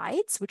planning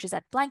guides, which is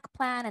at blank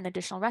plan and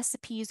additional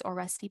recipes or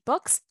recipe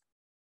books.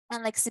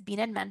 And like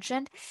Sabina had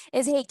mentioned,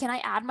 is, hey, can I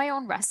add my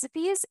own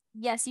recipes?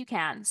 Yes, you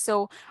can.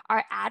 So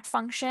our add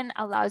function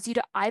allows you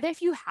to either,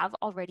 if you have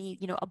already,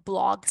 a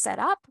blog set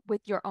up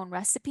with your own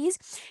recipes,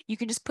 you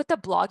can just put the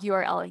blog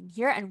URL in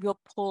here and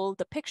we'll pull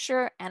the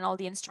picture and all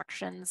the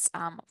instructions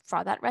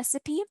for that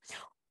recipe.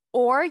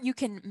 Or you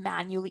can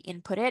manually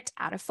input it,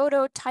 add a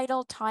photo,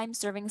 title, time,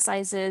 serving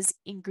sizes,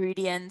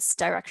 ingredients,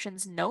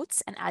 directions,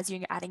 notes. And as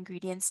you add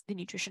ingredients, the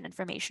nutrition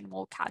information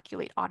will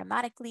calculate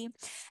automatically.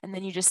 And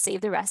then you just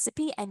save the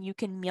recipe and you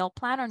can meal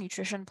plan or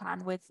nutrition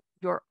plan with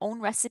your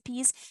own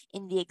recipes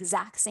in the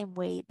exact same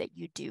way that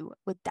you do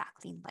with That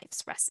Clean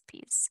Life's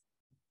recipes.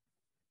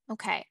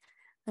 Okay,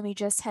 let me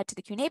just head to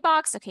the Q&A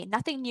box. Okay,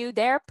 nothing new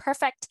there.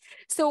 Perfect.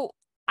 So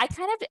I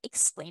kind of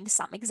explained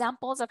some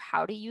examples of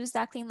how to use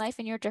That Clean Life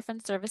in your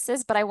different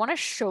services, but I want to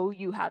show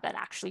you how that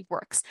actually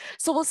works.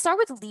 So we'll start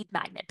with lead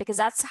magnet because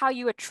that's how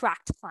you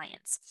attract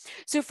clients.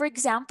 So for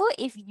example,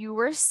 if you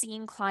were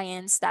seeing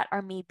clients that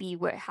are maybe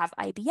have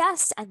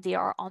IBS and they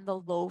are on the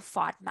low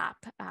FODMAP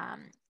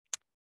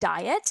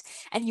diet,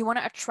 and you want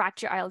to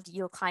attract your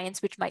ideal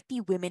clients, which might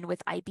be women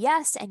with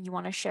IBS, and you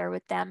want to share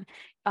with them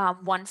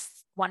one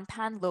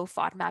pan low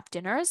FODMAP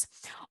dinners,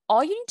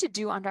 all you need to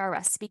do under our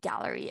recipe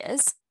gallery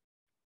is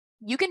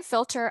you can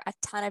filter a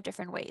ton of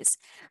different ways.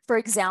 For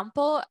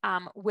example,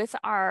 with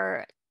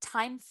our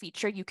time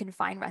feature, you can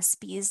find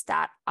recipes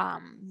that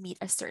meet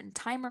a certain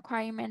time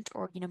requirement,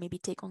 or maybe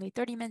take only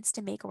 30 minutes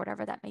to make, or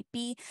whatever that might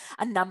be,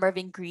 a number of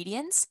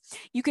ingredients.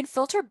 You can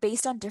filter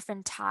based on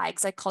different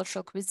tags like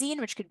cultural cuisine,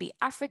 which could be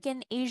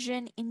African,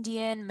 Asian,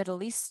 Indian,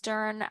 Middle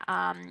Eastern,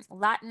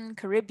 Latin,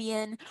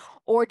 Caribbean,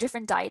 or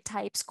different diet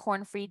types,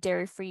 corn-free,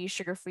 dairy-free,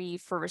 sugar-free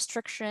for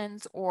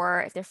restrictions,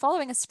 or if they're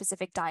following a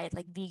specific diet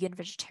like vegan,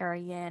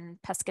 vegetarian,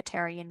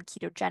 pescatarian,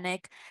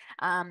 ketogenic,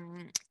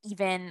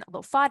 even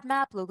low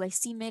FODMAP, low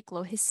glycemic,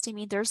 low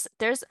histamine.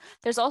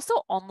 There's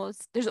also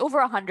there's over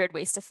 100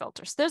 ways to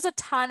filter. So there's a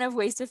ton of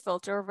ways to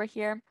filter over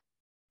here.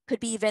 Could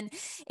be even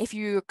if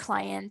your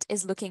client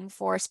is looking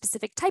for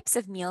specific types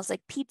of meals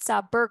like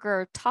pizza,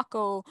 burger,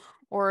 taco,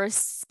 or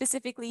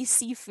specifically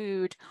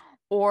seafood,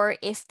 or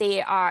if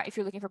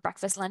you're looking for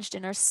breakfast, lunch,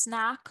 dinner,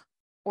 snack,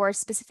 or a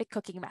specific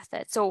cooking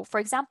method. So for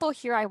example,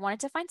 here I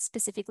wanted to find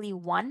specifically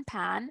one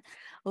pan,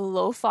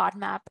 low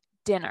FODMAP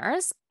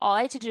dinners. All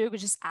I had to do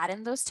was just add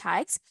in those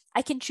tags.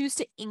 I can choose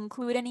to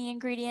include any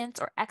ingredients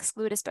or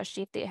exclude,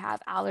 especially if they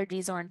have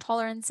allergies or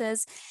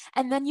intolerances.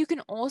 And then you can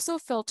also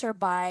filter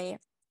by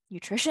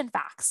nutrition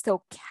facts.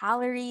 So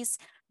calories,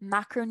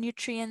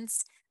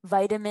 macronutrients,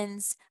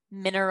 vitamins,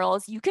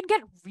 minerals. You can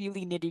get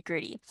really nitty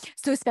gritty.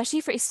 So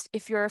especially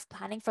if you're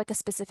planning for like a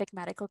specific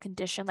medical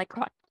condition like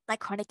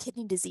chronic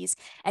kidney disease,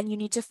 and you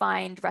need to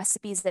find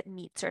recipes that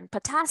meet certain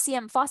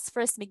potassium,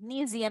 phosphorus,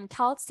 magnesium,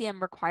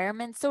 calcium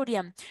requirements,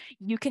 sodium,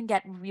 you can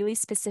get really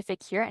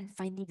specific here and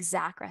find the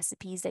exact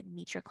recipes that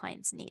meet your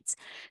client's needs.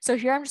 So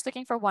here I'm just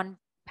looking for one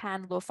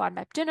pan low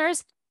FODMAP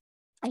dinners.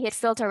 I hit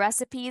filter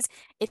recipes,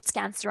 it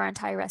scans through our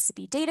entire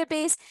recipe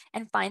database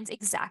and finds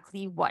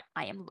exactly what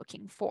I am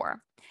looking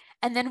for.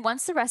 And then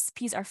once the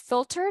recipes are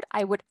filtered,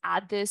 I would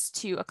add this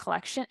to a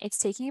collection. It's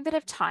taking a bit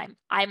of time.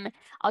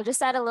 I'll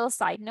just add a little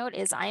side note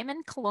is I am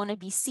in Kelowna,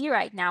 BC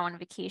right now on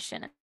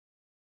vacation.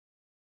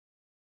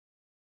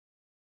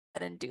 I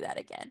didn't do that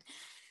again.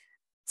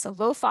 So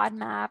low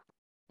FODMAP,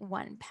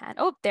 one pan.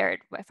 Oh, there,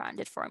 I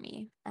found it for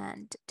me,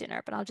 and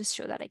dinner, but I'll just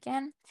show that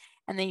again.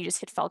 And then you just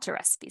hit filter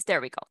recipes.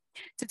 There we go.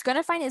 So it's going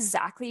to find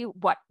exactly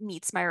what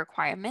meets my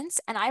requirements.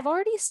 And I've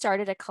already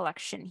started a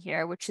collection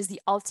here, which is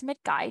the ultimate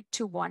guide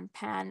to one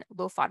pan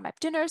low FODMAP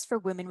dinners for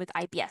women with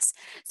IBS.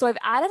 So I've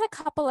added a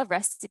couple of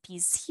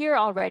recipes here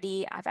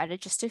already. I've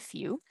added just a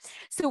few.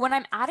 So when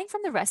I'm adding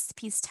from the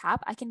recipes tab,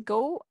 I can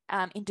go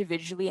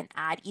individually and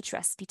add each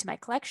recipe to my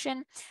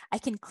collection. I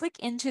can click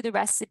into the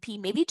recipe,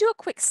 maybe do a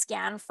quick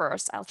scan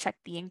first. I'll check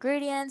the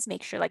ingredients,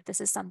 make sure like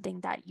this is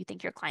something that you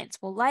think your clients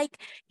will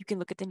like. You can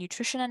look at the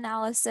nutrition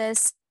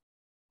analysis,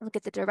 look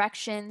at the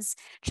directions,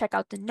 check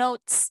out the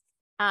notes,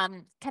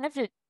 kind of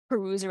to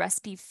peruse a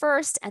recipe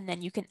first, and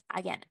then you can,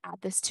 again, add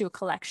this to a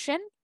collection.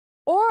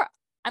 Or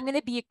I'm going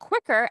to be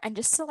quicker and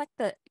just click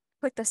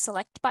the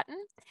select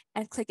button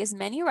and click as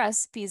many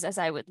recipes as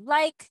I would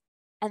like.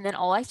 And then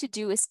all I have to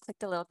do is click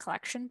the little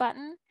collection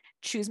button,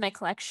 choose my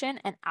collection,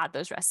 and add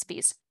those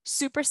recipes.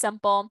 Super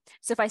simple.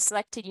 So if I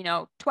selected,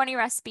 20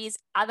 recipes,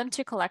 add them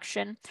to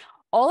collection.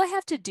 All I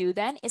have to do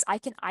then is I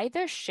can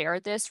either share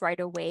this right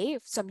away.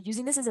 So I'm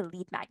using this as a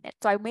lead magnet.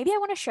 So maybe I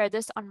want to share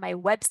this on my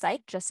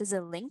website just as a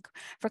link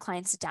for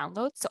clients to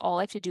download. So all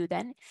I have to do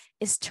then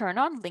is turn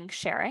on link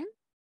sharing.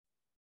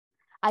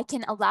 I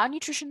can allow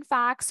nutrition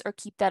facts or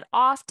keep that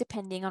off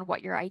depending on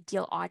what your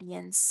ideal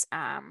audience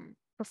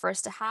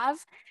prefers to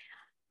have.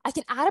 I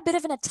can add a bit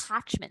of an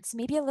attachment, so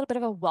maybe a little bit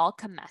of a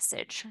welcome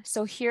message.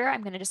 So here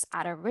I'm going to just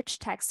add a rich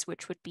text,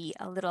 which would be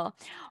a little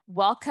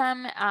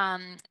welcome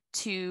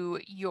to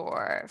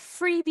your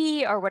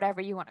freebie or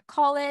whatever you want to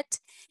call it.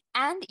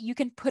 And you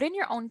can put in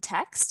your own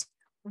text.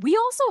 We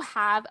also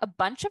have a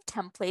bunch of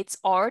templates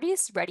already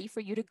ready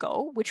for you to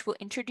go, which will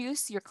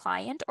introduce your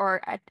client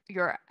or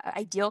your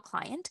ideal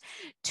client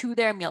to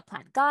their meal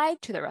plan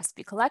guide, to their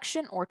recipe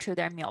collection, or to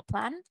their meal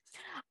plan.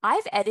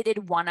 I've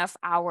edited one of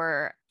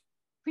our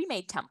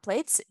pre-made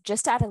templates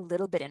just to add a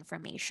little bit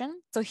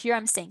information. So here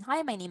I'm saying,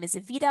 hi, my name is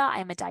Evita.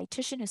 I'm a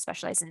dietitian who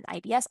specializes in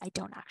IBS. I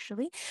don't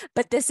actually,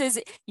 but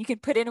you can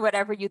put in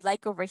whatever you'd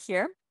like over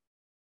here.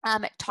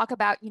 Talk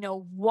about,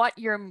 what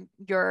your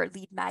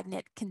lead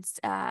magnet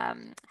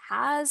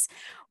has,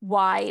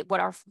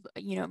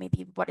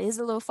 maybe what is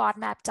a low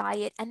FODMAP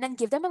diet, and then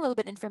give them a little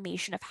bit of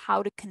information of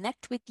how to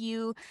connect with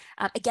you.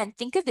 Again,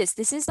 think of this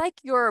is like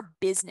your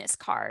business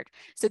card.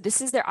 So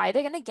they're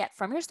either going to get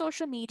from your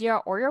social media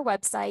or your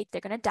website.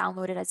 They're going to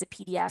download it as a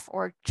PDF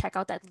or check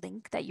out that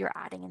link that you're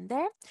adding in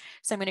there.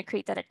 So I'm going to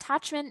create that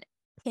attachment,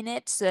 pin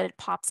it so that it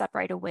pops up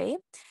right away.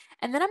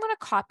 And then I'm going to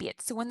copy it.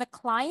 So when the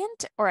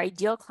client or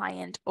ideal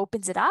client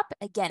opens it up,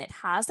 again, it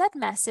has that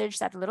message,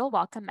 that little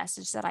welcome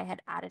message that I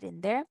had added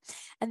in there,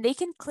 and they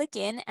can click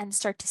in and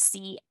start to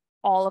see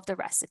all of the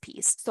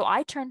recipes. So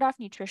I turned off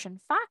nutrition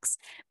facts,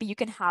 but you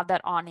can have that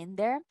on in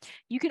there.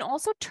 You can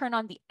also turn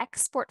on the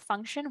export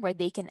function where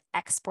they can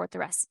export the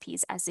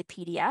recipes as a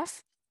PDF.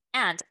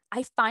 And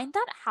I find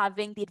that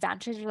having the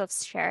advantages of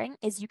sharing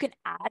is you can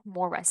add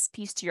more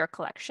recipes to your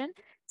collection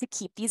to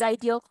keep these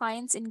ideal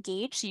clients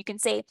engaged. So you can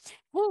say,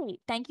 hey,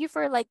 thank you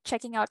for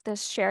checking out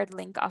this shared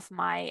link of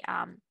my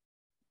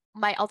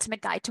my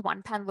ultimate guide to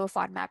one-pan low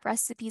FODMAP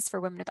recipes for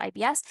women with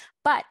IBS,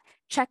 but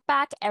check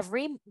back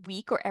every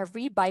week or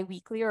every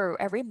bi-weekly or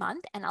every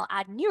month, and I'll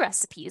add new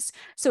recipes.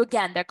 So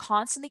again, they're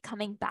constantly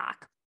coming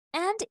back.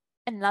 And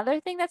another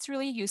thing that's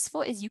really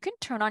useful is you can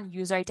turn on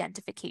user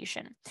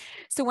identification.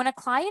 So when a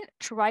client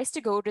tries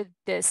to go to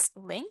this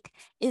link,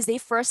 they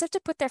first have to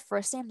put their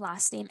first name,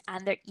 last name,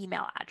 and their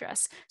email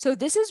address. So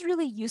this is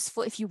really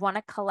useful if you want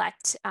to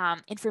collect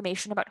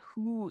information about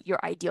who your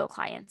ideal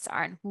clients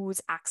are and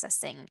who's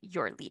accessing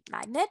your lead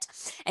magnet.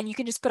 And you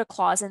can just put a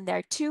clause in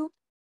there too,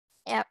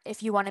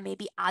 if you want to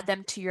maybe add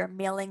them to your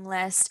mailing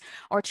list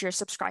or to your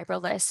subscriber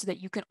list so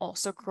that you can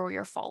also grow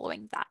your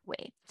following that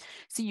way.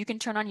 So you can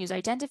turn on user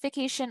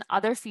identification.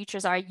 Other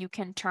features are you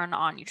can turn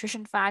on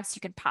nutrition facts,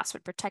 you can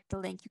password protect the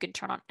link, you can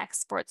turn on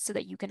export so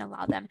that you can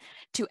allow them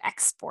to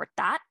export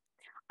that.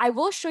 I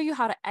will show you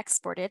how to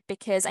export it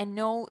because I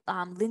know,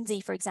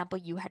 Lindsay, for example,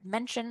 you had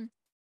mentioned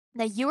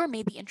that you are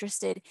maybe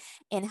interested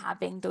in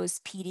having those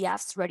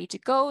PDFs ready to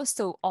go.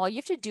 So all you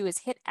have to do is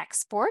hit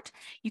export.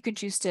 You can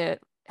choose to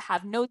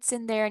have notes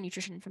in there,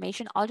 nutrition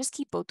information. I'll just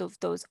keep both of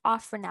those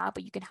off for now,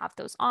 but you can have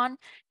those on.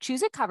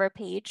 Choose a cover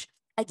page.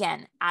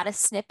 Again, add a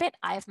snippet.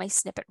 I have my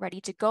snippet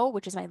ready to go,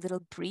 which is my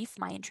little brief,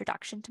 my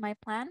introduction to my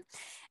plan.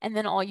 And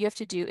then all you have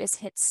to do is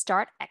hit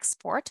start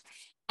export.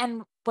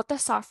 And what the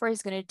software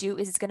is going to do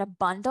is it's going to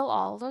bundle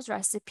all those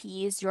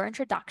recipes, your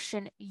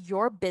introduction,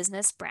 your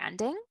business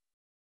branding,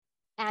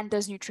 and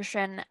those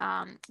nutrition,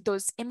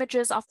 those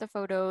images of the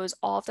photos,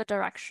 all of the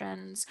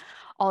directions,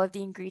 all of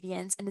the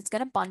ingredients, and it's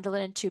going to bundle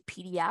it into a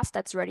PDF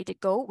that's ready to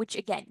go, which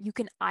again, you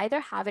can either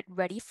have it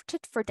ready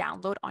for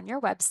download on your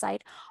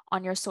website,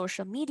 on your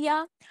social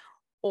media,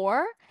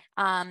 or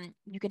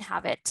you can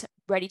have it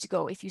ready to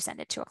go if you send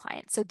it to a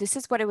client. So this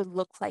is what it would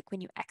look like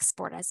when you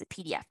export as a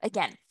PDF.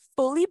 Again,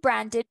 fully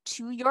branded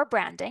to your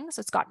branding.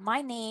 So it's got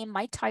my name,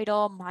 my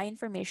title, my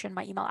information,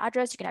 my email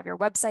address. You can have your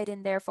website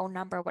in there, phone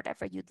number,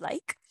 whatever you'd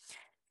like.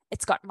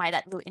 It's got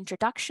that little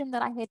introduction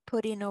that I had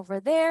put in over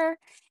there.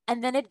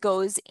 And then it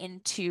goes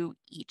into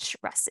each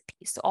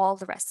recipe. So all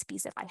the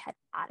recipes that I had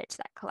added to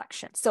that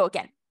collection. So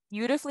again,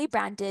 beautifully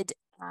branded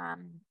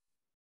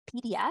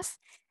PDF.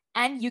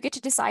 And you get to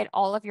decide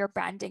all of your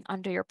branding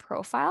under your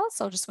profile.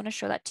 So I just want to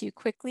show that to you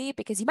quickly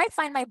because you might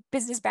find my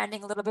business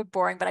branding a little bit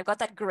boring, but I've got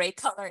that gray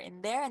color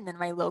in there and then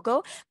my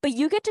logo. But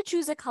you get to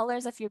choose the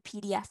colors of your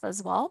PDF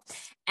as well.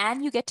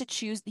 And you get to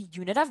choose the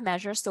unit of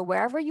measure. So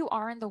wherever you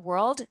are in the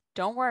world,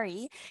 don't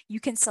worry.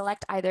 You can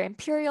select either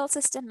imperial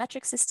system,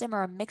 metric system,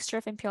 or a mixture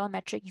of imperial and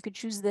metric. You can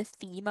choose the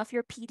theme of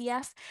your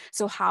PDF.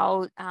 So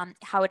how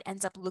it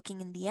ends up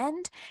looking in the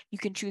end. You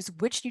can choose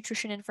which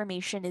nutrition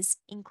information is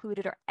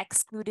included or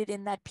excluded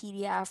in that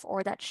PDF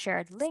or that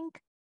shared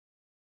link.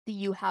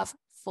 You have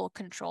full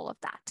control of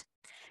that.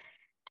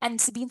 And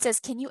Sabine says,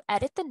 can you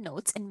edit the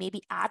notes and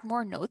maybe add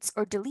more notes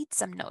or delete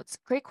some notes?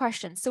 Great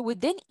question. So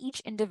within each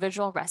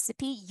individual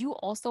recipe, you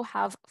also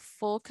have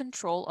full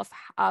control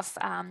of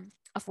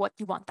what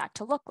you want that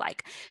to look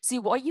like. So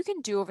what you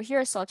can do over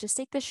here, so I'll just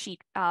take this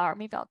sheet, or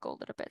maybe I'll go a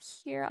little bit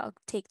here. I'll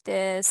take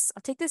this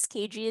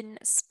Cajun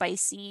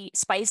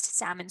spiced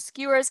salmon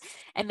skewers,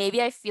 and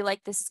maybe I feel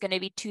like this is going to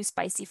be too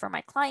spicy for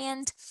my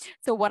client.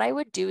 So what I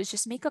would do is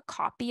just make a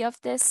copy of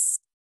this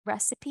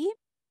recipe.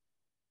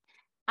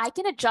 I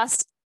can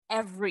adjust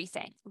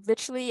everything.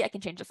 Literally, I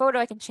can change the photo,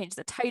 I can change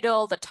the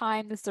title, the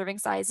time, the serving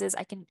sizes,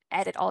 I can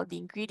edit all of the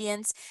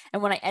ingredients.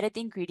 And when I edit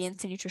the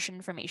ingredients, the nutrition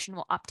information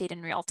will update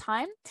in real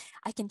time.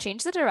 I can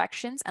change the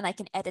directions and I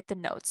can edit the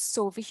notes.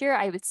 So over here,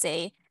 I'd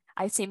say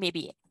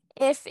maybe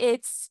if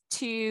it's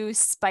too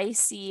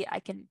spicy, I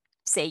can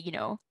say, you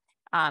know,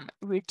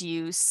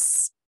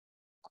 reduce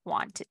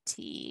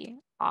quantity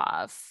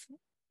of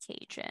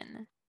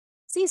Cajun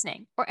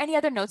seasoning, or any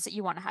other notes that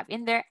you want to have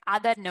in there.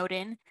 Add that note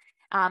in.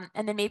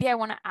 And then maybe I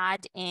want to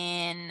add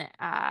in,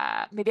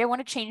 maybe I want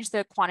to change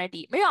the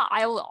quantity. Maybe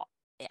I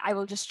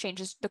will just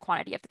change the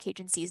quantity of the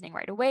Cajun seasoning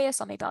right away.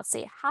 So maybe I'll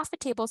say half a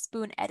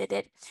tablespoon, edit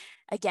it.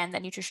 Again, the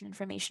nutrition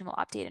information will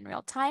update in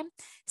real time.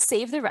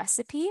 Save the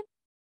recipe.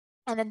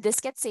 And then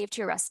this gets saved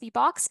to your recipe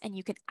box, and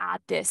you can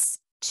add this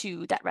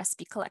to that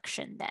recipe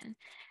collection then.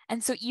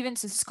 And so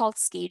this is called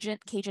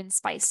Cajun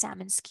spiced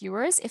salmon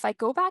skewers. If I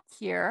go back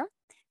here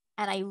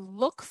and I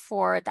look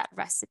for that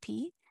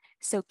recipe,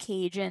 so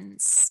Cajun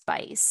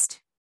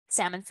spiced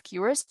salmon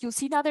skewers, you'll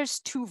see now there's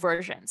two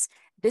versions.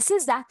 This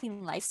is That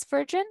Clean Life's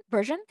version,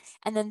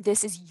 and then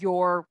this is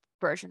your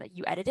version that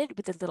you edited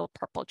with the little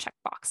purple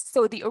checkbox.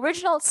 So the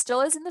original still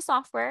is in the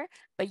software,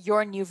 but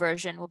your new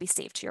version will be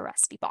saved to your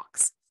recipe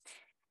box.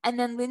 And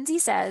then Lindsay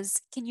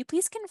says, can you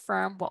please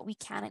confirm what we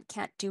can and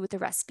can't do with the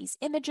recipes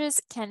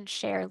images? Can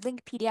share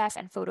link PDF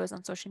and photos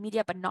on social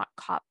media, but not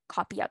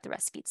copy out the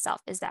recipe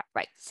itself. Is that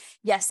right?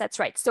 Yes, that's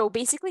right. So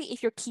basically,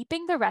 if you're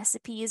keeping the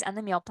recipes and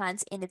the meal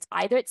plans in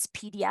either its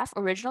PDF,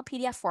 original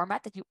PDF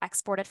format that you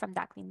exported from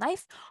That Clean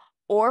Life,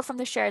 or from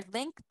the shared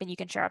link, then you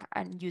can share it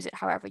and use it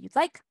however you'd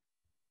like.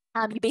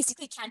 You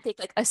basically can't take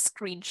like a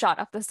screenshot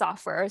of the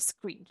software or a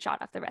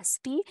screenshot of the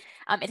recipe.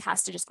 It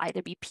has to just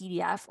either be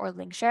PDF or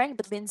link sharing.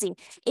 But Lindsay,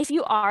 if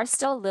you are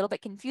still a little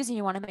bit confused and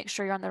you want to make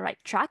sure you're on the right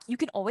track, you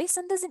can always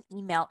send us an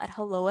email at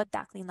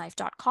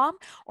hello@thatcleanlife.com.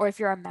 Or if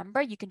you're a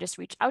member, you can just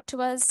reach out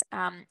to us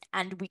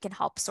and we can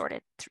help sort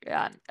it through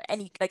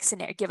any like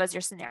scenario, give us your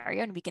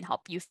scenario and we can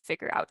help you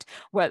figure out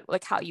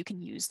how you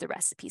can use the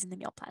recipes and the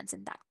meal plans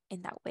in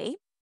that way.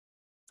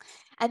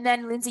 And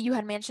then Lindsay, you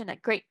had mentioned a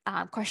great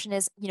question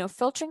is,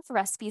 filtering for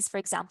recipes, for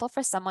example,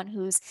 for someone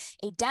who's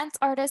a dance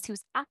artist,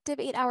 who's active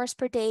 8 hours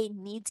per day,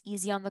 needs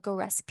easy on the go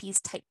recipes,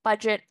 tight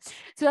budget.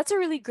 So that's a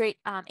really great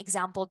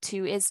example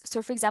too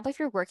so for example, if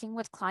you're working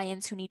with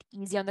clients who need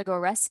easy on the go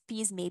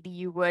recipes, maybe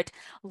you would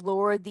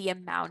lower the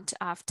amount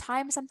of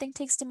time something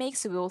takes to make.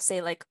 So we will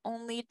say like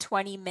only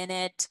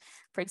 20-minute,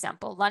 for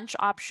example, lunch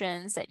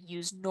options that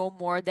use no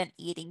more than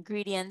 8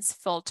 ingredients,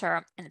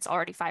 filter, and it's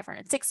already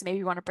 506. So maybe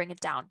you want to bring it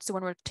down. So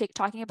when we're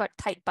talking about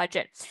tight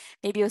budget,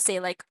 maybe you'll say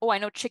like, oh, I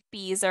know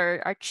chickpeas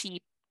are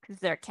cheap because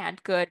they're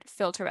canned good,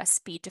 filter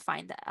recipe to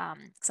find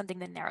something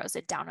that narrows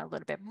it down a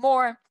little bit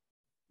more.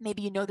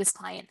 Maybe this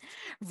client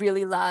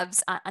really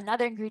loves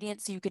another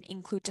ingredient, so you can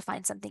include to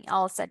find something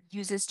else that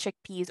uses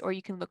chickpeas, or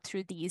you can look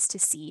through these to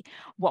see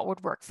what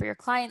would work for your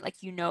client. Like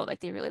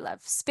they really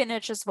love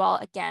spinach as well.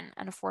 Again,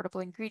 an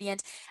affordable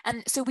ingredient.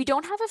 And so we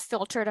don't have a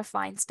filter to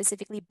find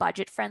specifically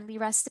budget-friendly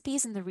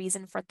recipes. And the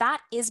reason for that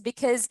is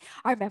because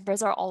our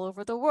members are all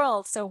over the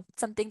world. So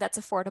something that's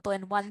affordable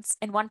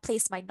in one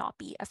place might not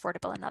be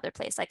affordable in another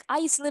place. Like I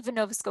used to live in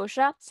Nova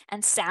Scotia,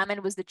 and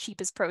salmon was the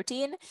cheapest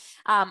protein.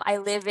 I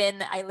live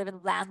in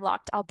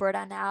landlocked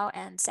Alberta now,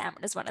 and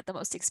salmon is one of the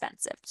most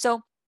expensive.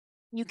 So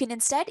you can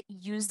instead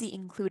use the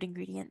include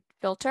ingredient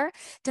filter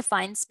to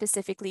find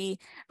specifically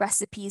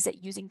recipes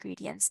that use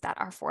ingredients that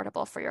are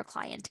affordable for your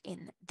client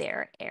in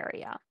their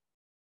area.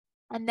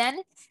 And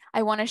then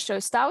I want to show,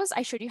 so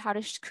I showed you how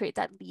to create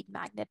that lead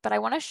magnet, but I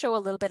want to show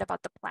a little bit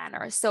about the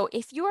planner. So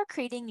if you are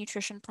creating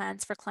nutrition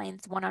plans for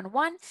clients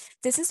one-on-one,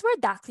 this is where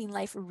That Clean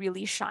Life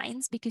really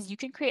shines, because you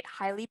can create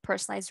highly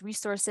personalized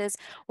resources,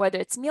 whether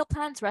it's meal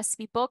plans,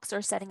 recipe books,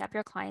 or setting up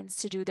your clients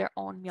to do their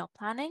own meal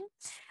planning.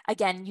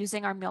 Again,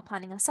 using our meal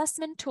planning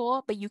assessment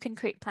tool, but you can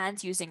create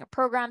plans using a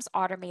program's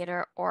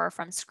automator or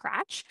from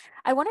scratch.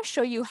 I want to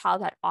show you how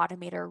that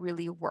automator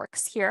really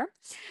works here.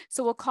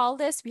 So we'll call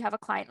this, we have a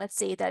client, let's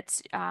say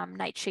that's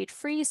nightshade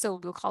free.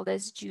 So we'll call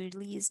this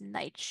Julie's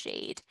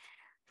nightshade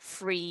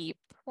free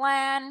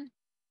plan.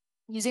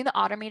 Using the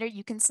automator,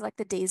 you can select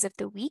the days of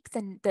the week,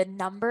 then the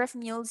number of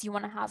meals you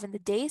want to have in the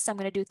day. So I'm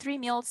going to do 3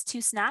 meals,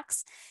 2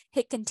 snacks,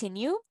 hit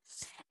continue.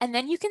 And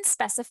then you can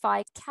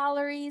specify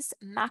calories,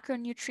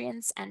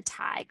 macronutrients, and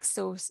tags.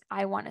 So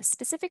I want to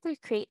specifically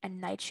create a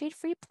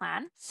nightshade-free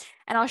plan,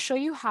 and I'll show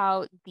you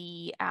how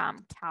the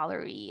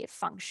calorie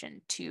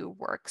function too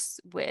works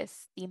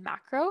with the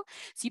macro.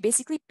 So you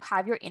basically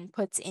have your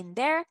inputs in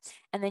there,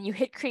 and then you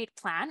hit create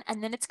plan,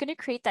 and then it's going to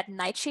create that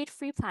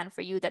nightshade-free plan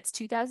for you that's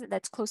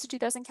close to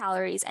 2,000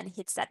 calories and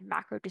hits that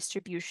macro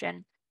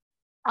distribution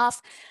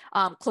of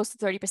close to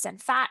 30%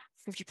 fat,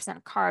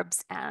 50%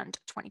 carbs, and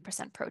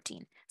 20%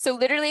 protein. So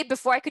literally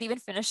before I could even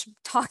finish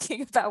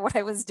talking about what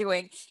I was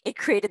doing, it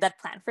created that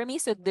plan for me.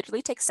 So it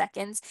literally takes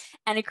seconds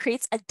and it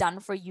creates a done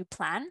for you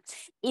plan.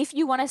 If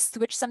you want to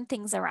switch some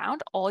things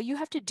around, all you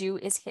have to do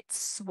is hit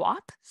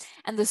swap,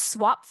 and the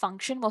swap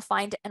function will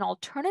find an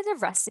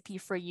alternative recipe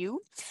for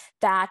you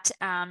that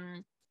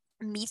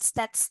meets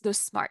those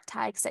smart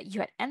tags that you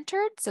had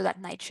entered, so that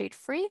nightshade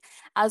free,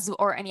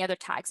 or any other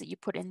tags that you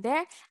put in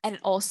there, and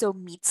it also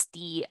meets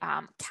the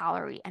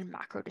calorie and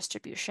macro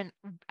distribution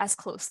as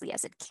closely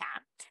as it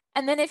can.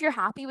 And then if you're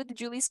happy with the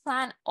Julie's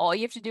plan, all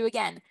you have to do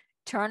again,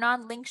 turn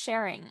on link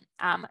sharing,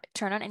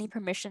 turn on any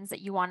permissions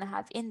that you want to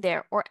have in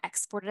there, or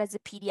export it as a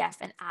PDF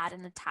and add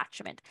an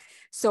attachment.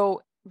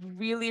 So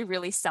really,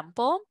 really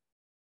simple.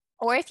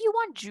 Or if you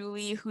want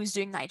Julie, who's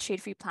doing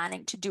nightshade-free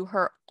planning, to do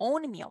her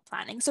own meal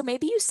planning. So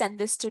maybe you send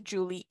this to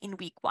Julie in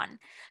week 1.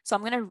 So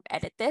I'm going to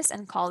edit this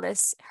and call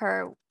this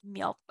her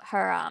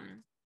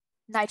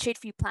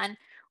nightshade-free plan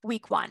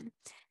week 1.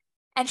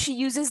 And she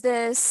uses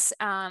this,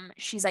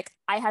 she's like,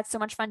 I had so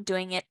much fun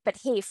doing it, but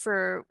hey,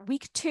 for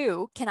week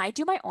 2, can I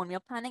do my own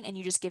meal planning and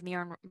you just give me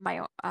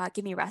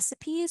give me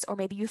recipes? Or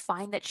maybe you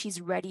find that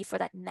she's ready for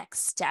that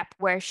next step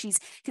where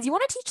because you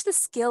want to teach the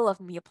skill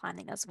of meal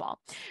planning as well.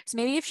 So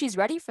maybe if she's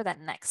ready for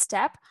that next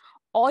step,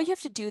 all you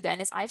have to do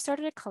then is I've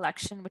started a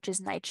collection, which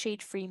is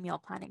nightshade free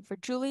meal planning for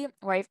Julie,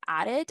 where I've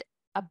added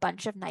a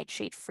bunch of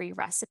nightshade free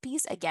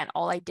recipes. Again,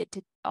 all I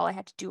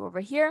had to do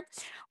over here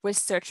was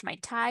search my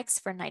tags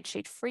for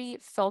nightshade free,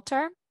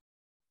 filter,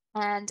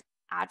 and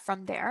add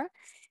from there.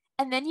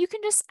 And then you can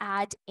just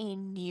add a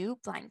new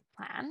blank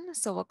plan.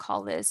 So we'll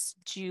call this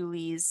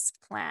Julie's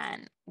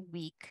plan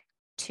week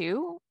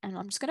 2. And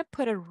I'm just going to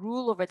put a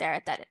rule over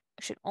there that it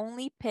should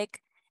only pick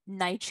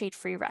nightshade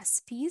free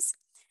recipes.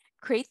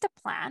 Create the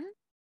plan.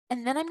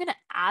 And then I'm going to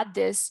add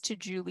this to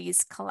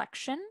Julie's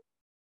collection.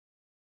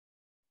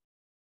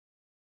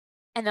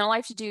 And then all I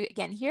have to do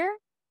again here,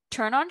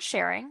 turn on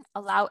sharing,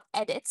 allow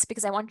edits,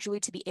 because I want Julie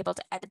to be able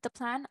to edit the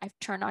plan. I've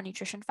turned on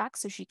nutrition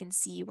facts so she can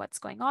see what's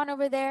going on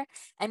over there.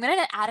 I'm going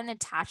to add an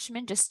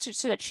attachment just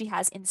so that she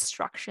has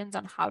instructions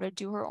on how to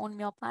do her own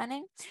meal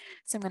planning.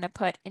 So I'm going to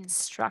put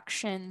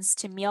instructions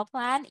to meal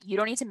plan. You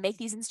don't need to make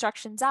these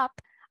instructions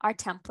up. Our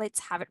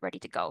templates have it ready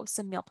to go.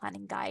 So meal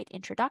planning guide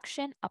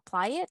introduction,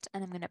 apply it.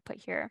 And I'm going to put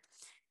here,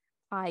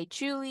 hi,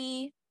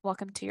 Julie,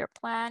 welcome to your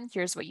plan.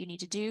 Here's what you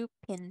need to do,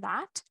 pin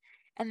that.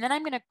 And then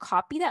I'm going to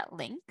copy that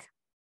link.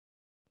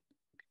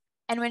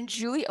 And when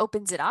Julie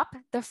opens it up,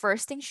 the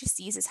first thing she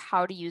sees is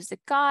how to use the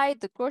guide,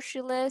 the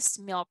grocery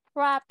list, meal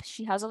prep.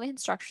 She has all the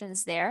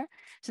instructions there.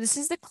 So this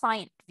is the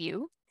client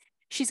view.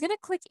 She's going to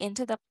click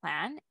into the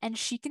plan and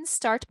she can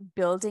start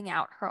building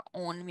out her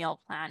own meal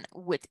plan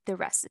with the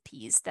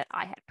recipes that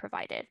I had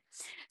provided.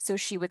 So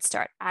she would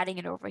start adding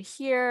it over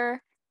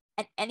here.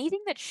 And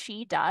anything that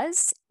she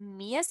does,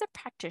 me as a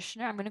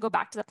practitioner, I'm going to go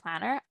back to the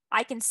planner,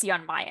 I can see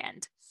on my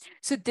end.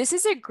 So this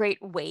is a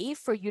great way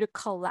for you to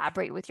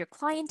collaborate with your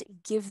client,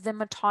 give them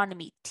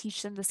autonomy,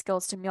 teach them the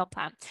skills to meal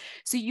plan.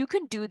 So you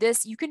can do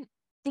this. You can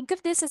think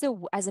of this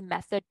as a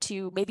method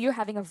to, maybe you're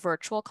having a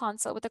virtual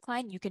consult with a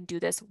client. You can do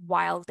this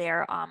while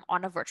they're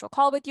on a virtual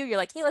call with you. You're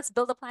like, hey, let's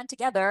build a plan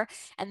together,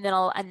 and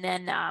then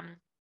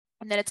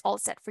it's all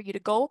set for you to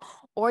go.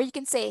 Or you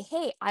can say,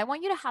 hey, I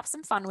want you to have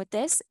some fun with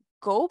this.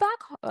 Go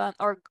back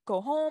or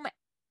go home,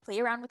 play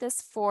around with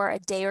this for a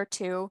day or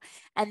 2,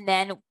 and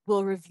then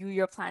we'll review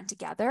your plan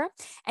together.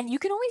 And you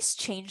can always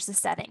change the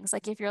settings.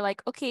 Like if you're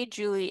like, okay,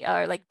 Julie,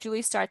 or like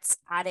Julie starts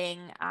adding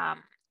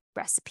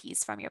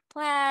recipes from your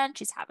plan.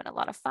 She's having a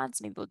lot of fun.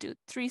 So maybe we'll do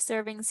 3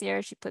 servings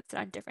here. She puts it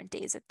on different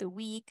days of the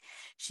week.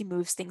 She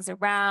moves things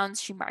around.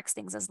 She marks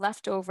things as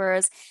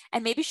leftovers.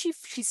 And maybe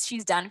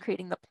she's done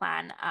creating the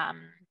plan,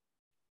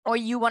 or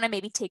you want to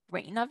maybe take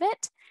reign of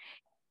it.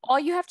 All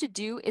you have to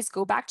do is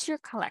go back to your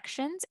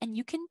collections and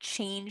you can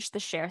change the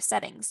share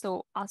settings.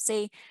 So I'll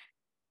say,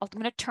 I'm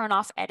going to turn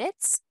off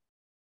edits,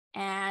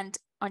 and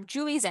on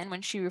Julie's end,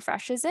 when she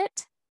refreshes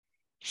it,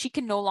 she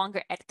can no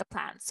longer edit the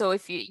plan. So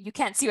if you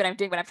can't see what I'm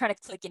doing, but I'm trying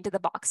to click into the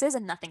boxes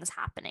and nothing's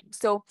happening.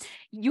 So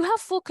you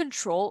have full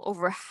control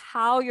over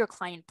how your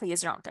client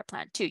plays around with their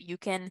plan too. You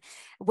can,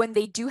 when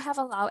they do have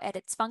allow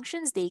edits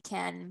functions, they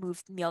can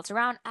move meals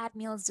around, add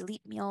meals,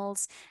 delete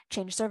meals,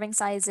 change serving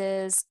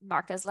sizes,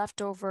 mark as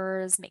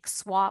leftovers, make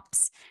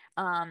swaps.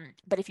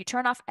 But if you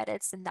turn off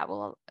edits, then that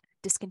will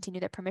discontinue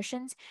their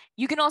permissions.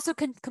 You can also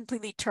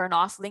completely turn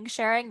off link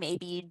sharing.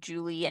 Maybe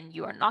Julie and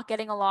you are not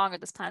getting along, or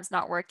this plan's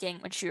not working.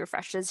 When she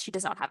refreshes, she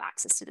does not have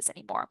access to this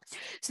anymore.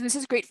 So this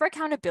is great for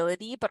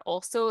accountability, but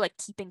also like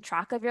keeping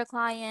track of your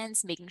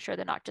clients, making sure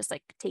they're not just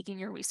like taking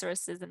your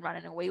resources and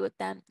running away with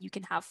them. You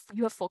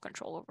have full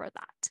control over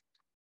that.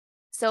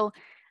 So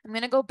I'm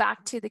going to go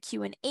back to the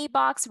Q&A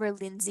box where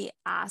Lindsay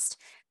asked,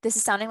 this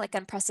is sounding like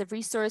an impressive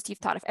resource. You've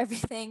thought of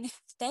everything.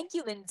 Thank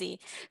you, Lindsay.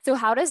 So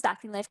how does That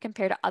Clean Life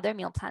compare to other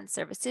meal plan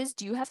services?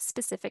 Do you have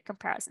specific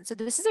comparisons? So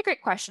this is a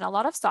great question. A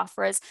lot of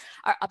softwares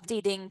are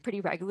updating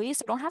pretty regularly,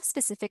 so don't have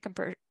specific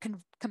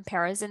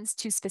comparisons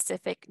to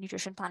specific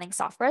nutrition planning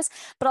softwares.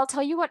 But I'll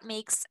tell you what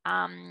makes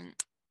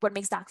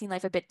That Clean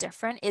Life a bit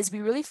different is we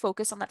really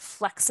focus on that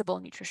flexible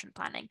nutrition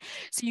planning.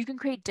 So you can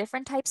create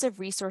different types of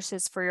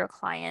resources for your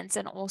clients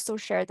and also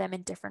share them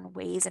in different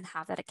ways and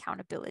have that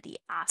accountability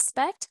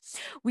aspect.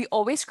 We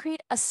always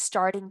create a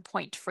starting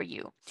point for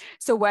you.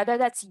 So whether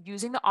that's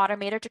using the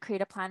automator to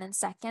create a plan in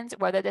seconds,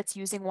 whether that's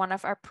using one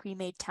of our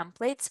pre-made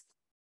templates,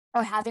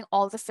 or having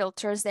all the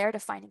filters there to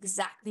find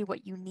exactly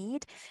what you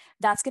need,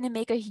 that's going to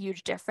make a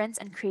huge difference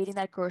in creating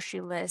that grocery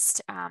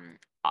list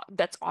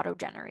that's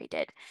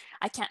auto-generated.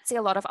 I can't say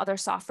a lot of other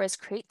softwares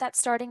create that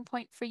starting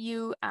point for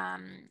you.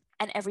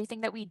 And everything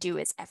that we do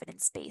is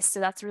evidence-based. So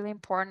that's really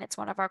important. It's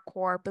one of our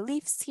core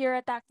beliefs here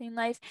at That Clean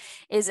Life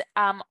is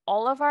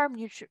all of our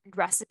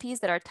recipes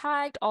that are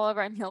tagged, all of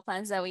our meal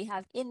plans that we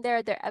have in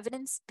there, they're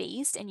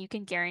evidence-based, and you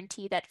can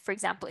guarantee that, for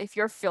example, if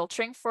you're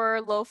filtering for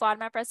low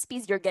FODMAP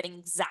recipes, you're getting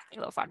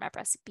exactly low FODMAP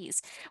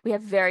recipes. We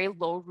have very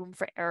low room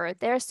for error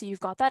there. So you've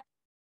got that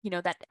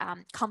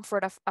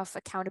comfort of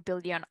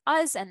accountability on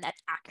us and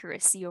that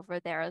accuracy over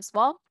there as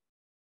well.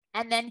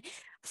 And then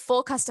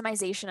full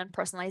customization and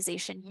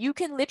personalization. You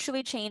can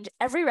literally change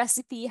every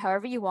recipe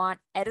however you want,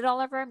 edit all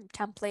of our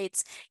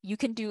templates. You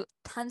can do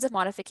tons of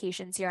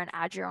modifications here and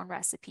add your own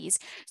recipes.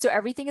 So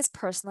everything is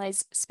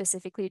personalized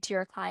specifically to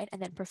your client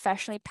and then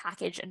professionally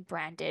packaged and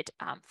branded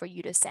for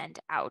you to send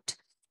out.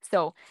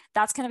 So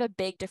that's kind of a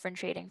big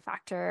differentiating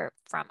factor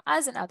from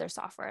us and other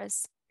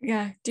softwares.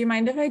 Yeah. Do you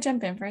mind if I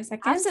jump in for a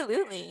second?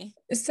 Absolutely.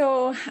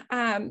 So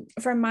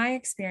from my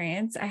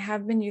experience, I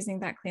have been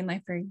using That Clean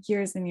Life for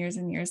years and years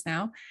and years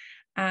now.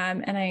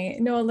 And I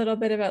know a little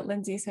bit about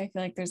Lindsay, so I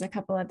feel like there's a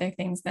couple other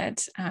things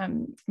that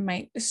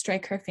might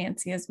strike her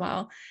fancy as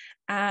well.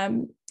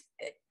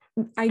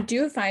 I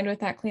do find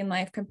with That Clean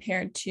Life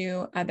compared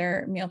to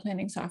other meal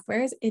planning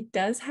softwares, it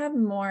does have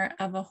more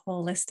of a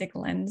holistic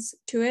lens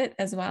to it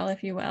as well,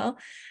 if you will.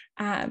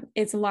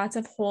 It's lots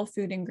of whole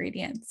food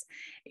ingredients,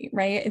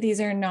 right?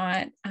 These are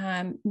not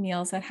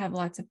meals that have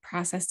lots of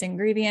processed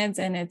ingredients,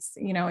 and it's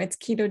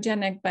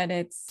ketogenic, but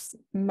it's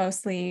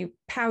mostly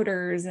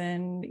powders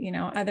and,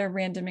 other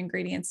random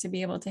ingredients to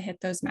be able to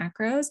hit those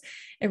macros.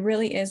 It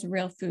really is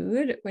real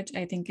food, which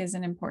I think is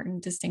an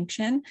important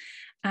distinction.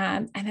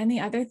 And then the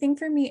other thing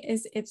for me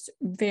is it's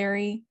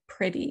very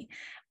pretty.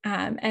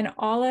 And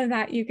all of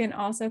that you can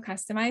also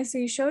customize. So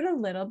you showed a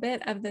little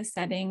bit of the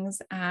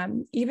settings,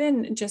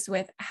 even just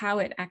with how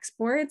it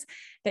exports,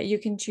 that you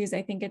can choose.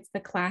 I think it's the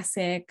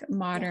classic,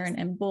 modern,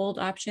 and bold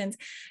options.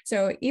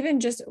 So even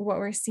just what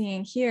we're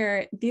seeing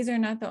here, these are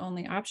not the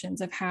only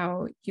options of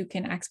how you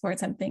can export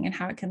something and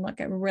how it can look.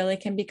 It really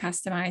can be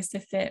customized to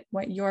fit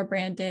what your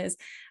brand is,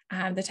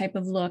 the type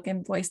of look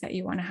and voice that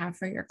you want to have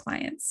for your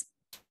clients.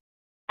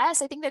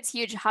 Yes, I think that's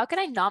huge. How can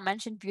I not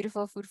mention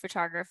beautiful food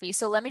photography?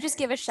 So let me just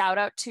give a shout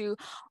out to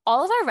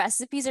all of our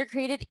recipes are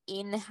created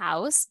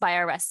in-house by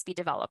our recipe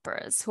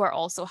developers who are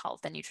also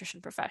health and nutrition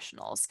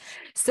professionals.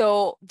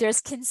 So there's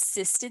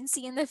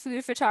consistency in the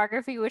food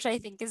photography, which I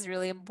think is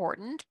really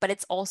important, but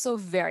it's also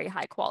very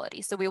high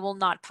quality. So we will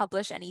not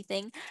publish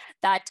anything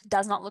that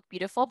does not look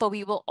beautiful, but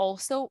we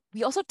also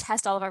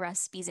test all of our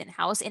recipes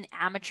in-house in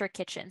amateur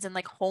kitchens and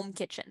like home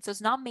kitchens. So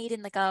it's not made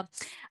in like a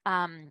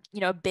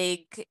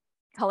big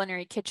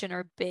culinary kitchen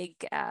or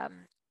big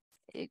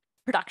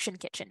production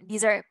kitchen.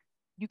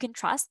 You can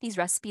trust these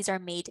recipes are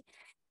made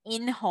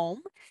in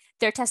home.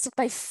 They're tested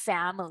by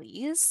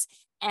families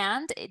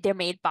and they're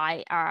made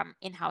by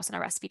in-house and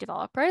our recipe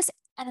developers.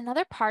 And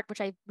another part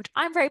which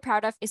I'm very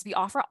proud of is we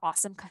offer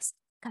awesome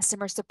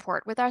customer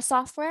support with our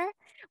software,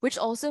 which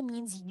also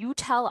means you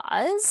tell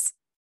us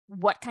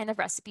what kind of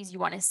recipes you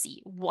want to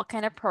see, what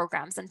kind of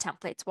programs and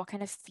templates, what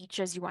kind of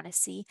features you want to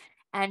see.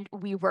 And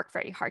we work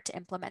very hard to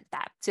implement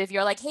that. So if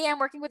you're like, hey, I'm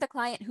working with a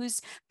client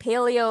who's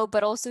paleo,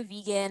 but also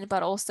vegan,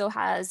 but also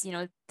has,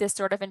 this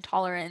sort of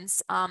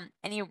intolerance, and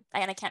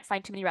I can't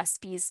find too many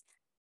recipes,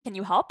 can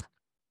you help?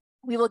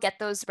 We will get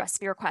those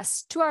recipe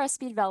requests to our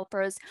recipe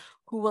developers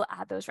who will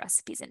add those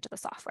recipes into the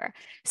software.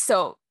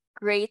 So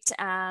great,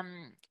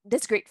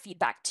 that's great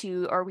feedback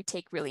too, or we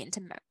take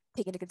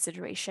into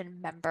consideration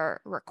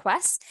member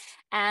requests.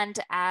 And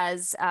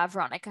as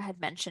Veronica had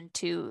mentioned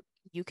too,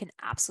 you can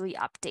absolutely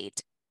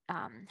update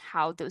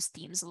how those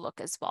themes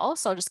look as well.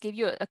 So I'll just give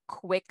you a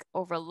quick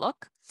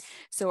overlook.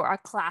 So our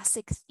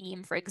classic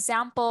theme, for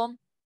example,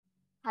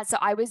 So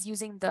I was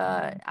using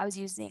I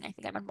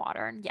think I'm on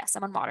modern. Yes,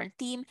 I'm on modern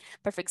theme.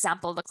 But for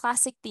example, the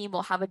classic theme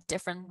will have a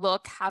different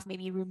look, have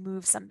maybe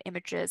remove some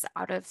images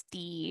out of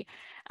the,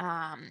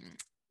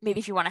 maybe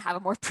if you want to have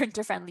a more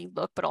printer friendly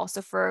look, but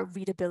also for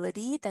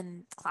readability,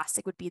 then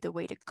classic would be the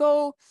way to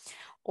go.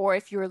 Or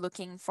if you're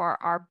looking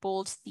for our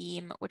bold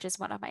theme, which is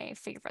one of my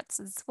favorites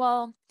as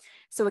well.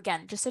 So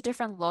again, just a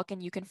different look,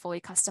 and you can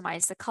fully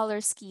customize the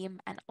color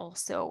scheme and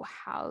also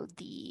how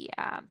the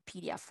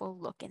PDF will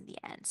look in the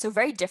end. So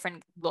very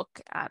different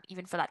look,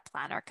 even for that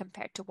planner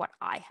compared to what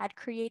I had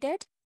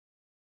created.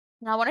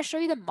 Now I want to show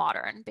you the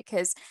modern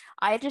because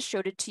I just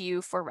showed it to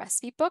you for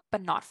recipe book,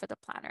 but not for the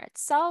planner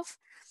itself.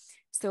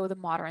 So the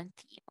modern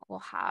theme will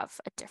have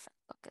a different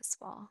look as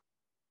well.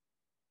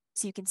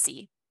 So you can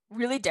see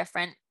really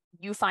different.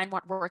 You find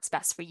what works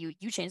best for you.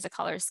 You change the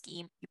color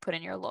scheme, you put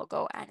in your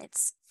logo, and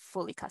it's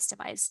fully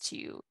customized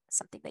to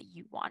something that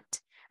you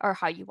want or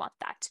how you want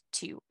that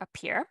to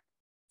appear.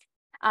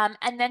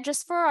 And then I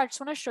just want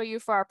to show you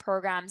for our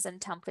programs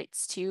and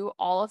templates too,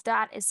 all of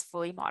that is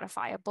fully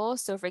modifiable.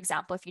 So for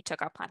example, if you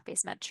took our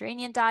plant-based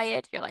Mediterranean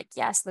diet, you're like,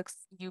 yes,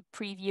 you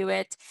preview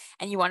it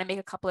and you want to make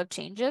a couple of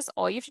changes,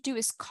 all you have to do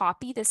is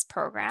copy this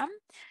program.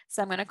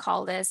 So I'm going to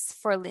call this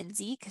for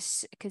Lindsay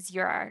because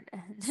you're our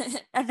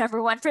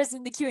number one person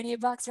in the Q&A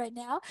box right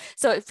now.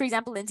 So for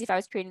example, Lindsay, if I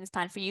was creating this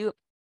plan for you,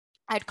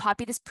 I'd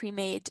copy this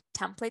pre-made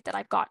template that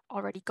I've got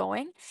already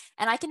going,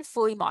 and I can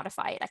fully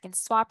modify it. I can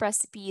swap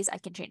recipes, I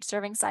can change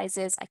serving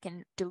sizes, I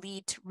can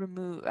delete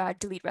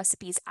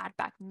recipes, add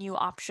back new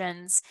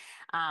options,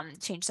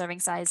 change serving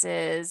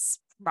sizes,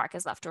 mark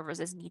as leftovers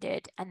as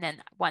needed. And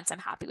then once I'm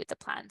happy with the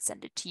plan,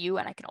 send it to you.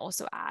 And I can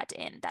also add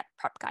in that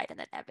prep guide and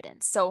that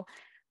evidence. So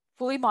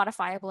fully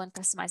modifiable and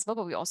customizable,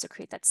 but we also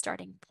create that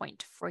starting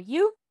point for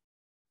you.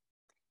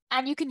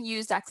 And you can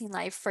use That Clean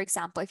Life, for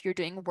example, if you're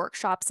doing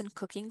workshops and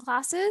cooking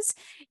classes,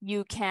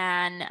 you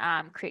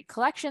can create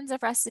collections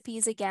of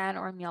recipes again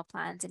or meal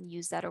plans and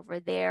use that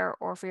over there.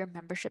 Or for your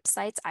membership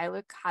sites, I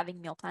like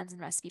having meal plans and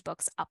recipe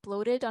books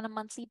uploaded on a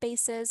monthly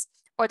basis,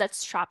 or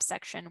that's shop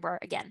section where,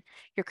 again,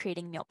 you're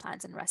creating meal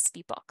plans and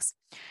recipe books.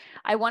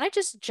 I want to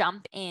just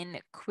jump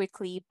in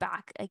quickly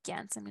back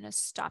again. So I'm going to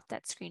stop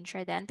that screen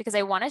share then because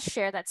I want to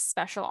share that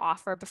special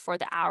offer before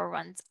the hour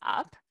runs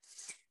up.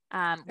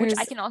 Which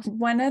I can also.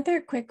 One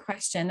other quick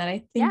question that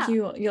I think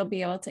you'll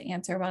be able to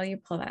answer while you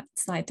pull that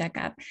slide deck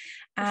up.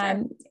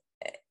 Sure.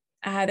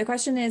 The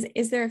question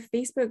is there a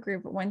Facebook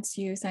group once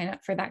you sign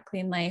up for That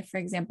Clean Life, for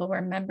example,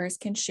 where members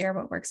can share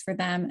what works for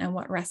them and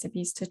what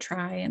recipes to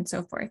try and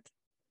so forth?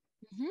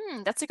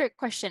 That's a great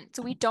question.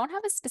 So we don't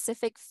have a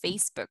specific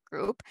Facebook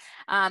group,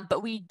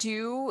 but we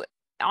do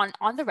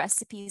on the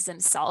recipes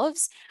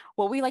themselves.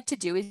 What we like to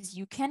do is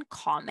you can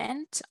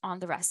comment on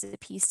the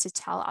recipes to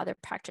tell other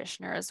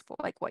practitioners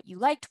what you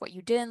liked, what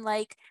you didn't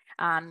like,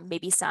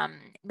 maybe some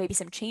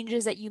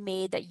changes that you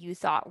made that you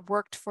thought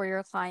worked for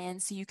your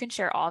clients. So you can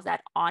share all of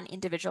that on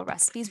individual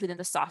recipes within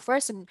the software.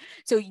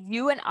 So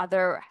you and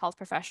other health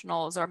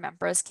professionals or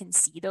members can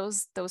see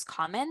those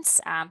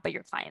comments, but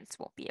your clients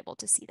won't be able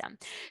to see them.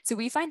 So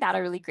we find that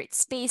a really great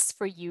space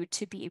for you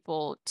to be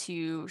able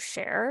to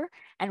share,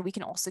 and we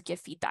can also give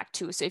feedback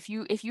too. So if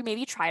you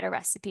maybe tried a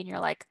recipe and you're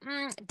like,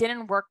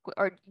 didn't work,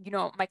 or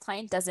my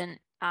client doesn't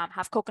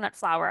have coconut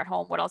flour at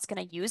home, what else can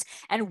I use?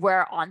 And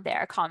we're on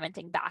there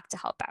commenting back to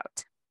help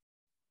out.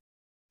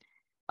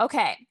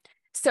 Okay.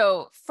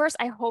 So first,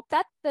 I hope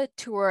that the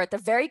tour, the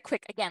very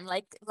quick, again,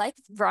 like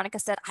Veronica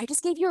said, I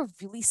just gave you a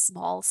really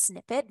small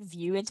snippet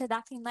view into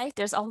That Clean Life.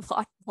 There's a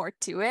lot more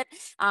to it.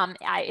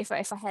 If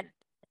I had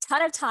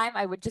ton of time,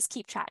 I would just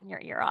keep chatting your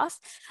ear off.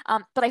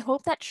 But I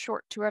hope that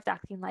short tour of That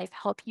Clean Life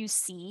help you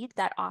see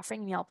that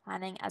offering meal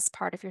planning as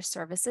part of your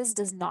services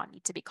does not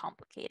need to be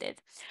complicated.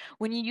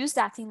 When you use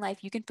That Clean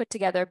Life, you can put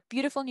together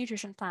beautiful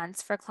nutrition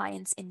plans for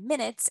clients in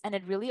minutes, and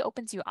it really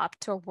opens you up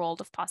to a world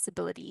of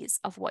possibilities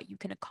of what you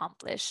can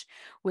accomplish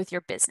with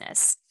your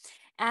business.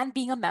 And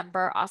being a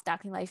member of That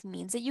Clean Life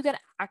means that you get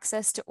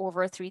access to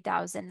over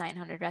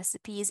 3,900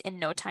 recipes. In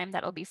no time,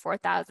 that'll be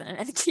 4,000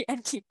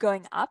 and keep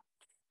going up.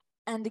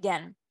 And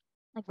again,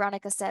 like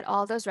Veronica said,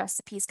 all those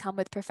recipes come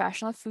with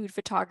professional food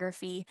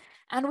photography,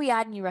 and we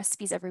add new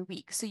recipes every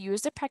week. So you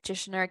as a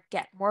practitioner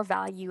get more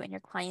value and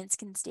your clients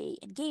can stay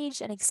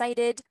engaged and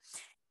excited.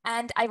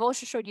 And I've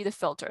also showed you the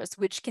filters,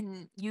 which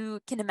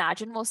you can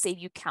imagine will save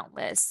you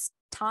countless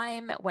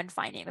time when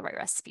finding the right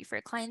recipe for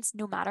your clients,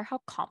 no matter how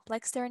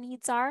complex their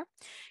needs are.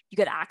 You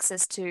get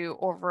access to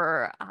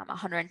over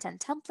 110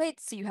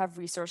 templates, so you have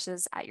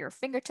resources at your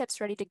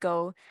fingertips ready to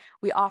go.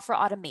 We offer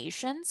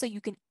automation, so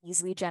you can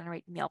easily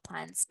generate meal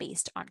plans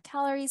based on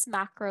calories,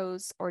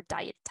 macros, or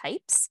diet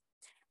types.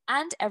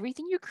 And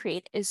everything you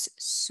create is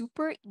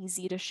super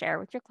easy to share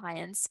with your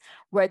clients,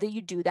 whether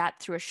you do that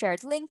through a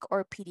shared link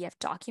or a PDF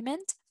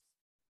document.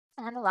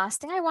 And the last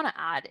thing I want to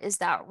add is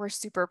that we're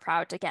super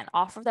proud to, again,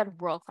 offer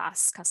that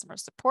world-class customer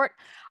support.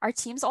 Our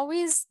team's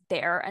always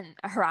there and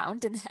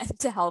around and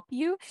to help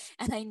you.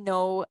 And I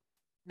know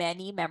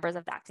many members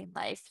of That Clean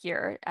Life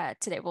here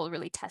today will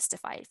really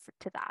testify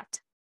to that.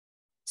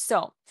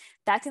 So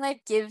Dactyl Life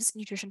gives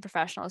nutrition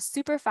professionals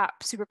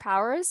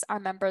superpowers. Our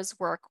members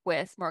work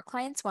with more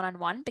clients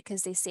one-on-one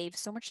because they save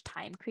so much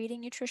time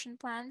creating nutrition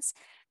plans.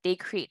 They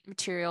create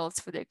materials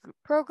for their group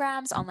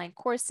programs, online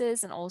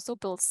courses, and also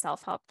build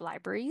self-help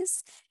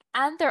libraries.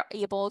 And they're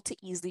able to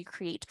easily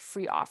create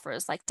free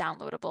offers like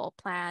downloadable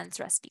plans,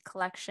 recipe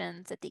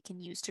collections that they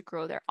can use to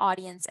grow their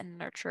audience and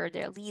nurture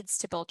their leads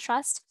to build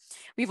trust.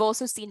 We've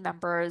also seen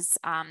members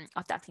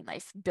of Dactyl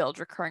Life build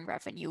recurring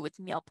revenue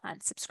with meal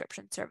plan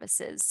subscription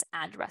services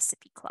and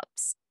recipe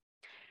clubs.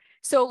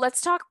 So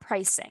let's talk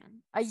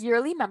pricing. A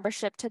yearly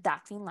membership to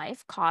Dactyl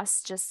Life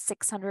costs just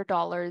 $600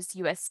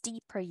 USD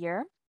per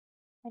year.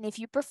 And if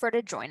you prefer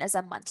to join as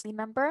a monthly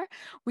member,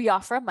 we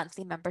offer a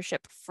monthly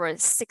membership for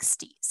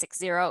 60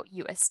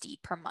 USD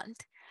per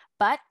month.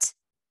 But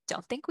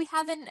don't think we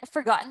haven't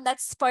forgotten that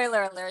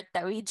spoiler alert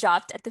that we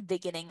dropped at the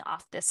beginning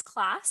of this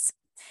class.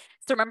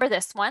 So remember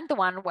this one, the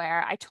one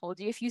where I told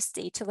you if you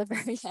stay till the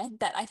very end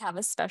that I'd have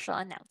a special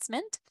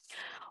announcement.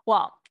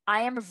 Well,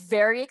 I am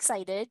very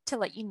excited to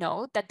let you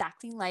know that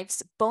Dactyl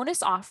Life's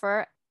bonus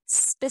offer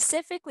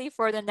specifically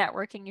for the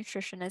networking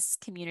nutritionist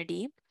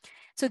community.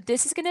 So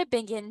this is going to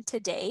begin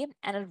today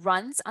and it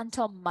runs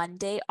until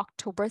Monday,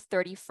 October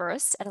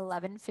 31st at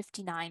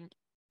 11:59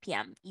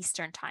 p.m.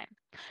 Eastern Time.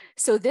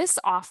 So this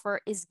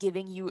offer is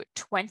giving you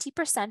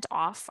 20%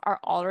 off our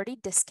already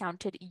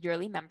discounted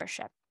yearly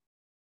membership.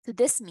 So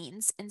this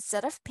means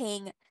instead of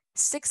paying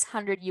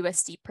 600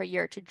 USD per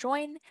year to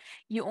join,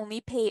 you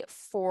only pay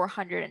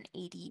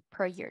 480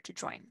 per year to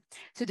join.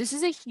 So this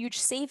is a huge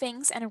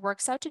savings and it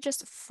works out to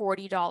just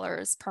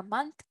 $40 per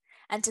month.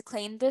 And to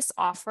claim this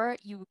offer,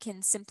 you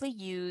can simply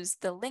use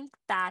the link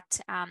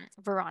that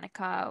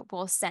Veronica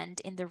will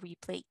send in the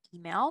replay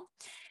email.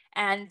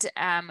 And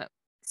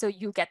so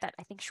you'll get that,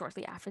 I think,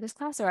 shortly after this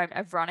class, or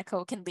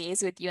Veronica can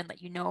liaise with you and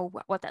let you know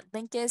what that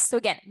link is. So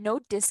again, no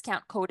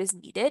discount code is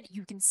needed.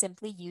 You can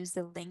simply use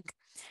the link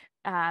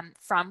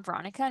from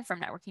Veronica and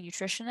from Networking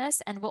Nutritionist,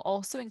 and we'll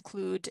also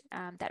include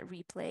that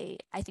replay.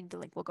 I think the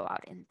link will go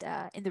out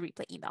in the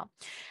replay email.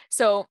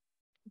 So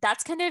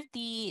that's kind of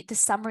the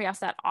summary of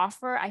that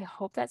offer. I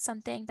hope that's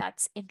something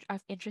that's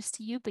of interest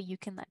to you, but you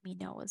can let me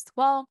know as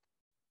well,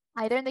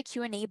 either in the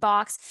Q&A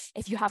box,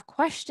 if you have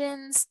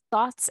questions,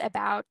 thoughts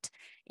about,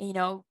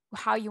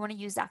 how you want to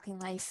use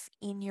Dactyl Life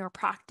in your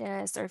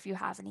practice, or if you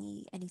have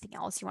anything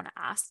else you want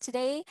to ask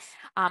today.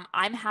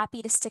 I'm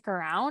happy to stick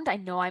around. I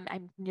know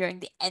I'm nearing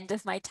the end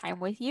of my time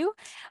with you,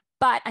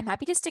 but I'm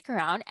happy to stick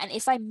around. And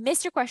if I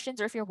miss your questions,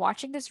 or if you're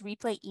watching this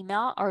replay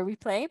email or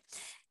replay,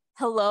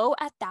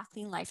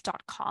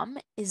 hello@dactyllife.com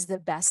is the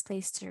best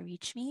place to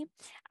reach me.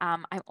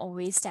 I'm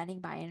always standing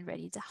by and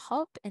ready to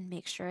help and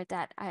make sure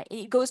that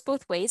it goes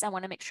both ways. I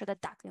want to make sure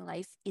that Dactyl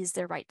Life is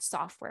the right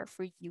software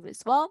for you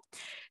as well.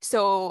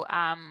 So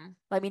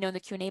let me know in the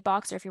Q&A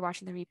box, or if you're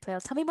watching the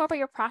replay, tell me more about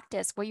your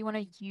practice, what you want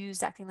to use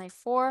Dactyl Life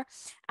for,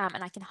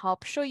 and I can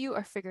help show you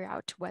or figure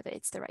out whether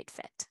it's the right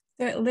fit.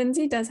 So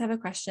Lindsay does have a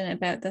question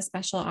about the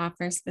special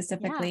offer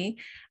specifically.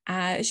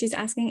 Yeah. She's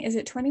asking, is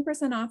it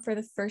 20% off for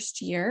the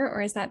first year,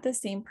 or is that the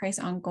same price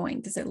ongoing?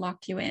 Does it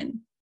lock you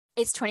in?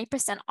 It's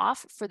 20%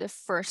 off for the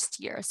first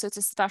year. So it's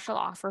a special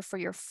offer for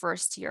your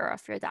first year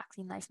of your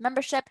Dactyl Life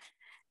membership.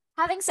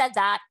 Having said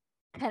that,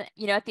 at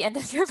the end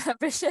of your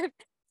membership,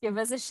 give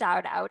us a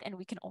shout out and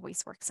we can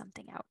always work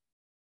something out.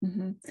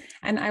 Mm-hmm.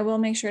 And I will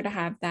make sure to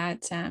have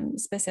that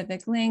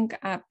specific link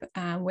up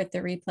with the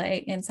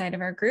replay inside of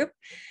our group.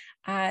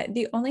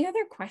 The only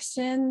other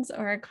questions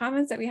or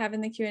comments that we have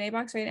in the Q&A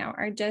box right now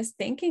are just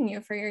thanking you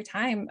for your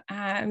time,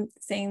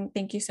 saying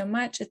thank you so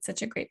much. It's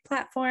such a great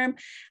platform.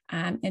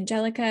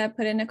 Angelica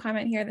put in a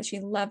comment here that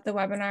she loved the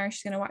webinar.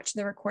 She's going to watch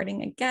the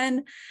recording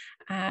again.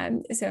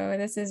 So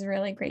this is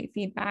really great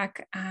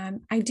feedback.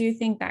 I do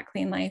think that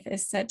Clean Life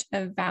is such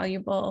a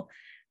valuable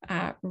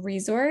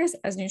resource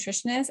as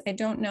nutritionists. I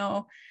don't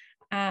know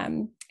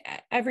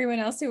everyone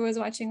else who was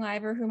watching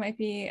live or who might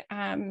be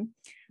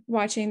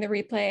watching the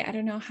replay. I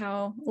don't know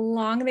how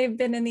long they've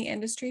been in the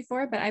industry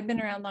for, but I've been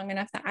around long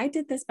enough that I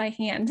did this by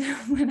hand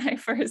when I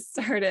first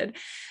started.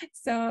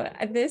 So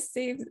this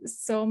saves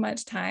so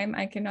much time.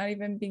 I cannot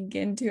even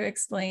begin to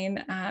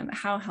explain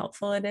how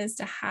helpful it is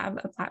to have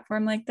a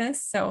platform like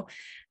this. So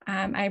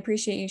I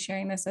appreciate you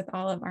sharing this with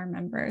all of our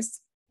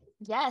members.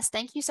 Yes,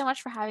 thank you so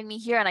much for having me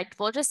here. And I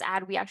will just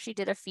add, we actually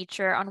did a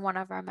feature on one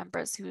of our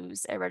members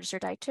who's a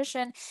registered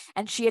dietitian,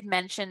 and she had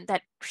mentioned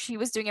that she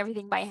was doing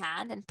everything by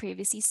hand and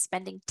previously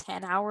spending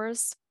 10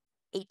 hours,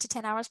 8 to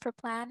 10 hours per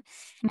plan.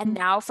 Mm-hmm. And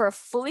now for a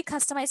fully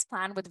customized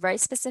plan with very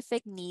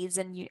specific needs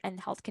and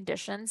health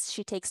conditions,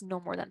 she takes no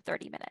more than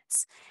 30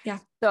 minutes. Yeah.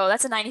 So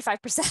that's a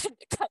 95%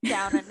 cut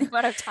down on the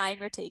amount of time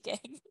you're taking.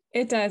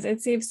 It does.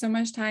 It saves so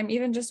much time,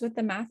 even just with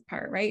the math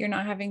part, right? You're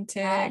not having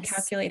to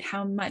calculate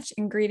how much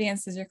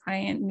ingredients does your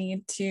client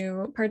need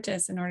to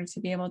purchase in order to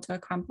be able to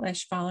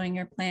accomplish following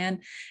your plan.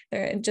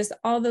 Just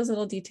all those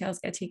little details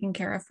get taken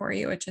care of for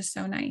you, which is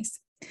so nice.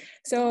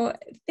 So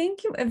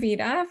thank you,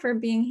 Evita, for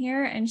being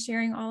here and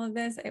sharing all of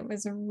this. It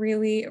was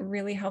really,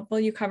 really helpful.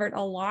 You covered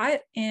a lot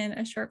in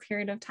a short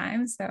period of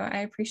time, so I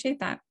appreciate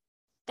that.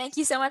 Thank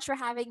you so much for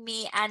having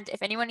me. And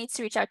if anyone needs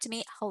to reach out to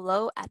me,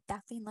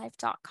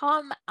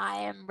 hello@thatcleanlife.com. I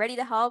am ready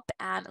to help,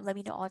 and let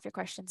me know all of your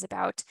questions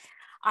about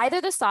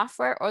either the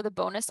software or the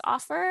bonus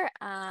offer.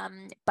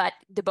 But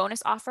the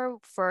bonus offer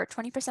for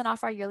 20%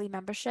 off our yearly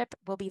membership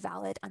will be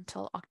valid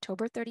until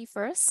October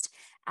 31st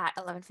at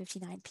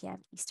 11:59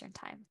 p.m. Eastern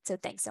Time. So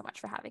thanks so much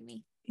for having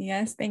me.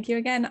 Yes, thank you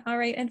again. All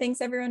right. And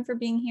thanks everyone for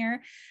being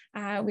here.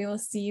 We will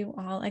see you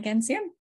all again soon.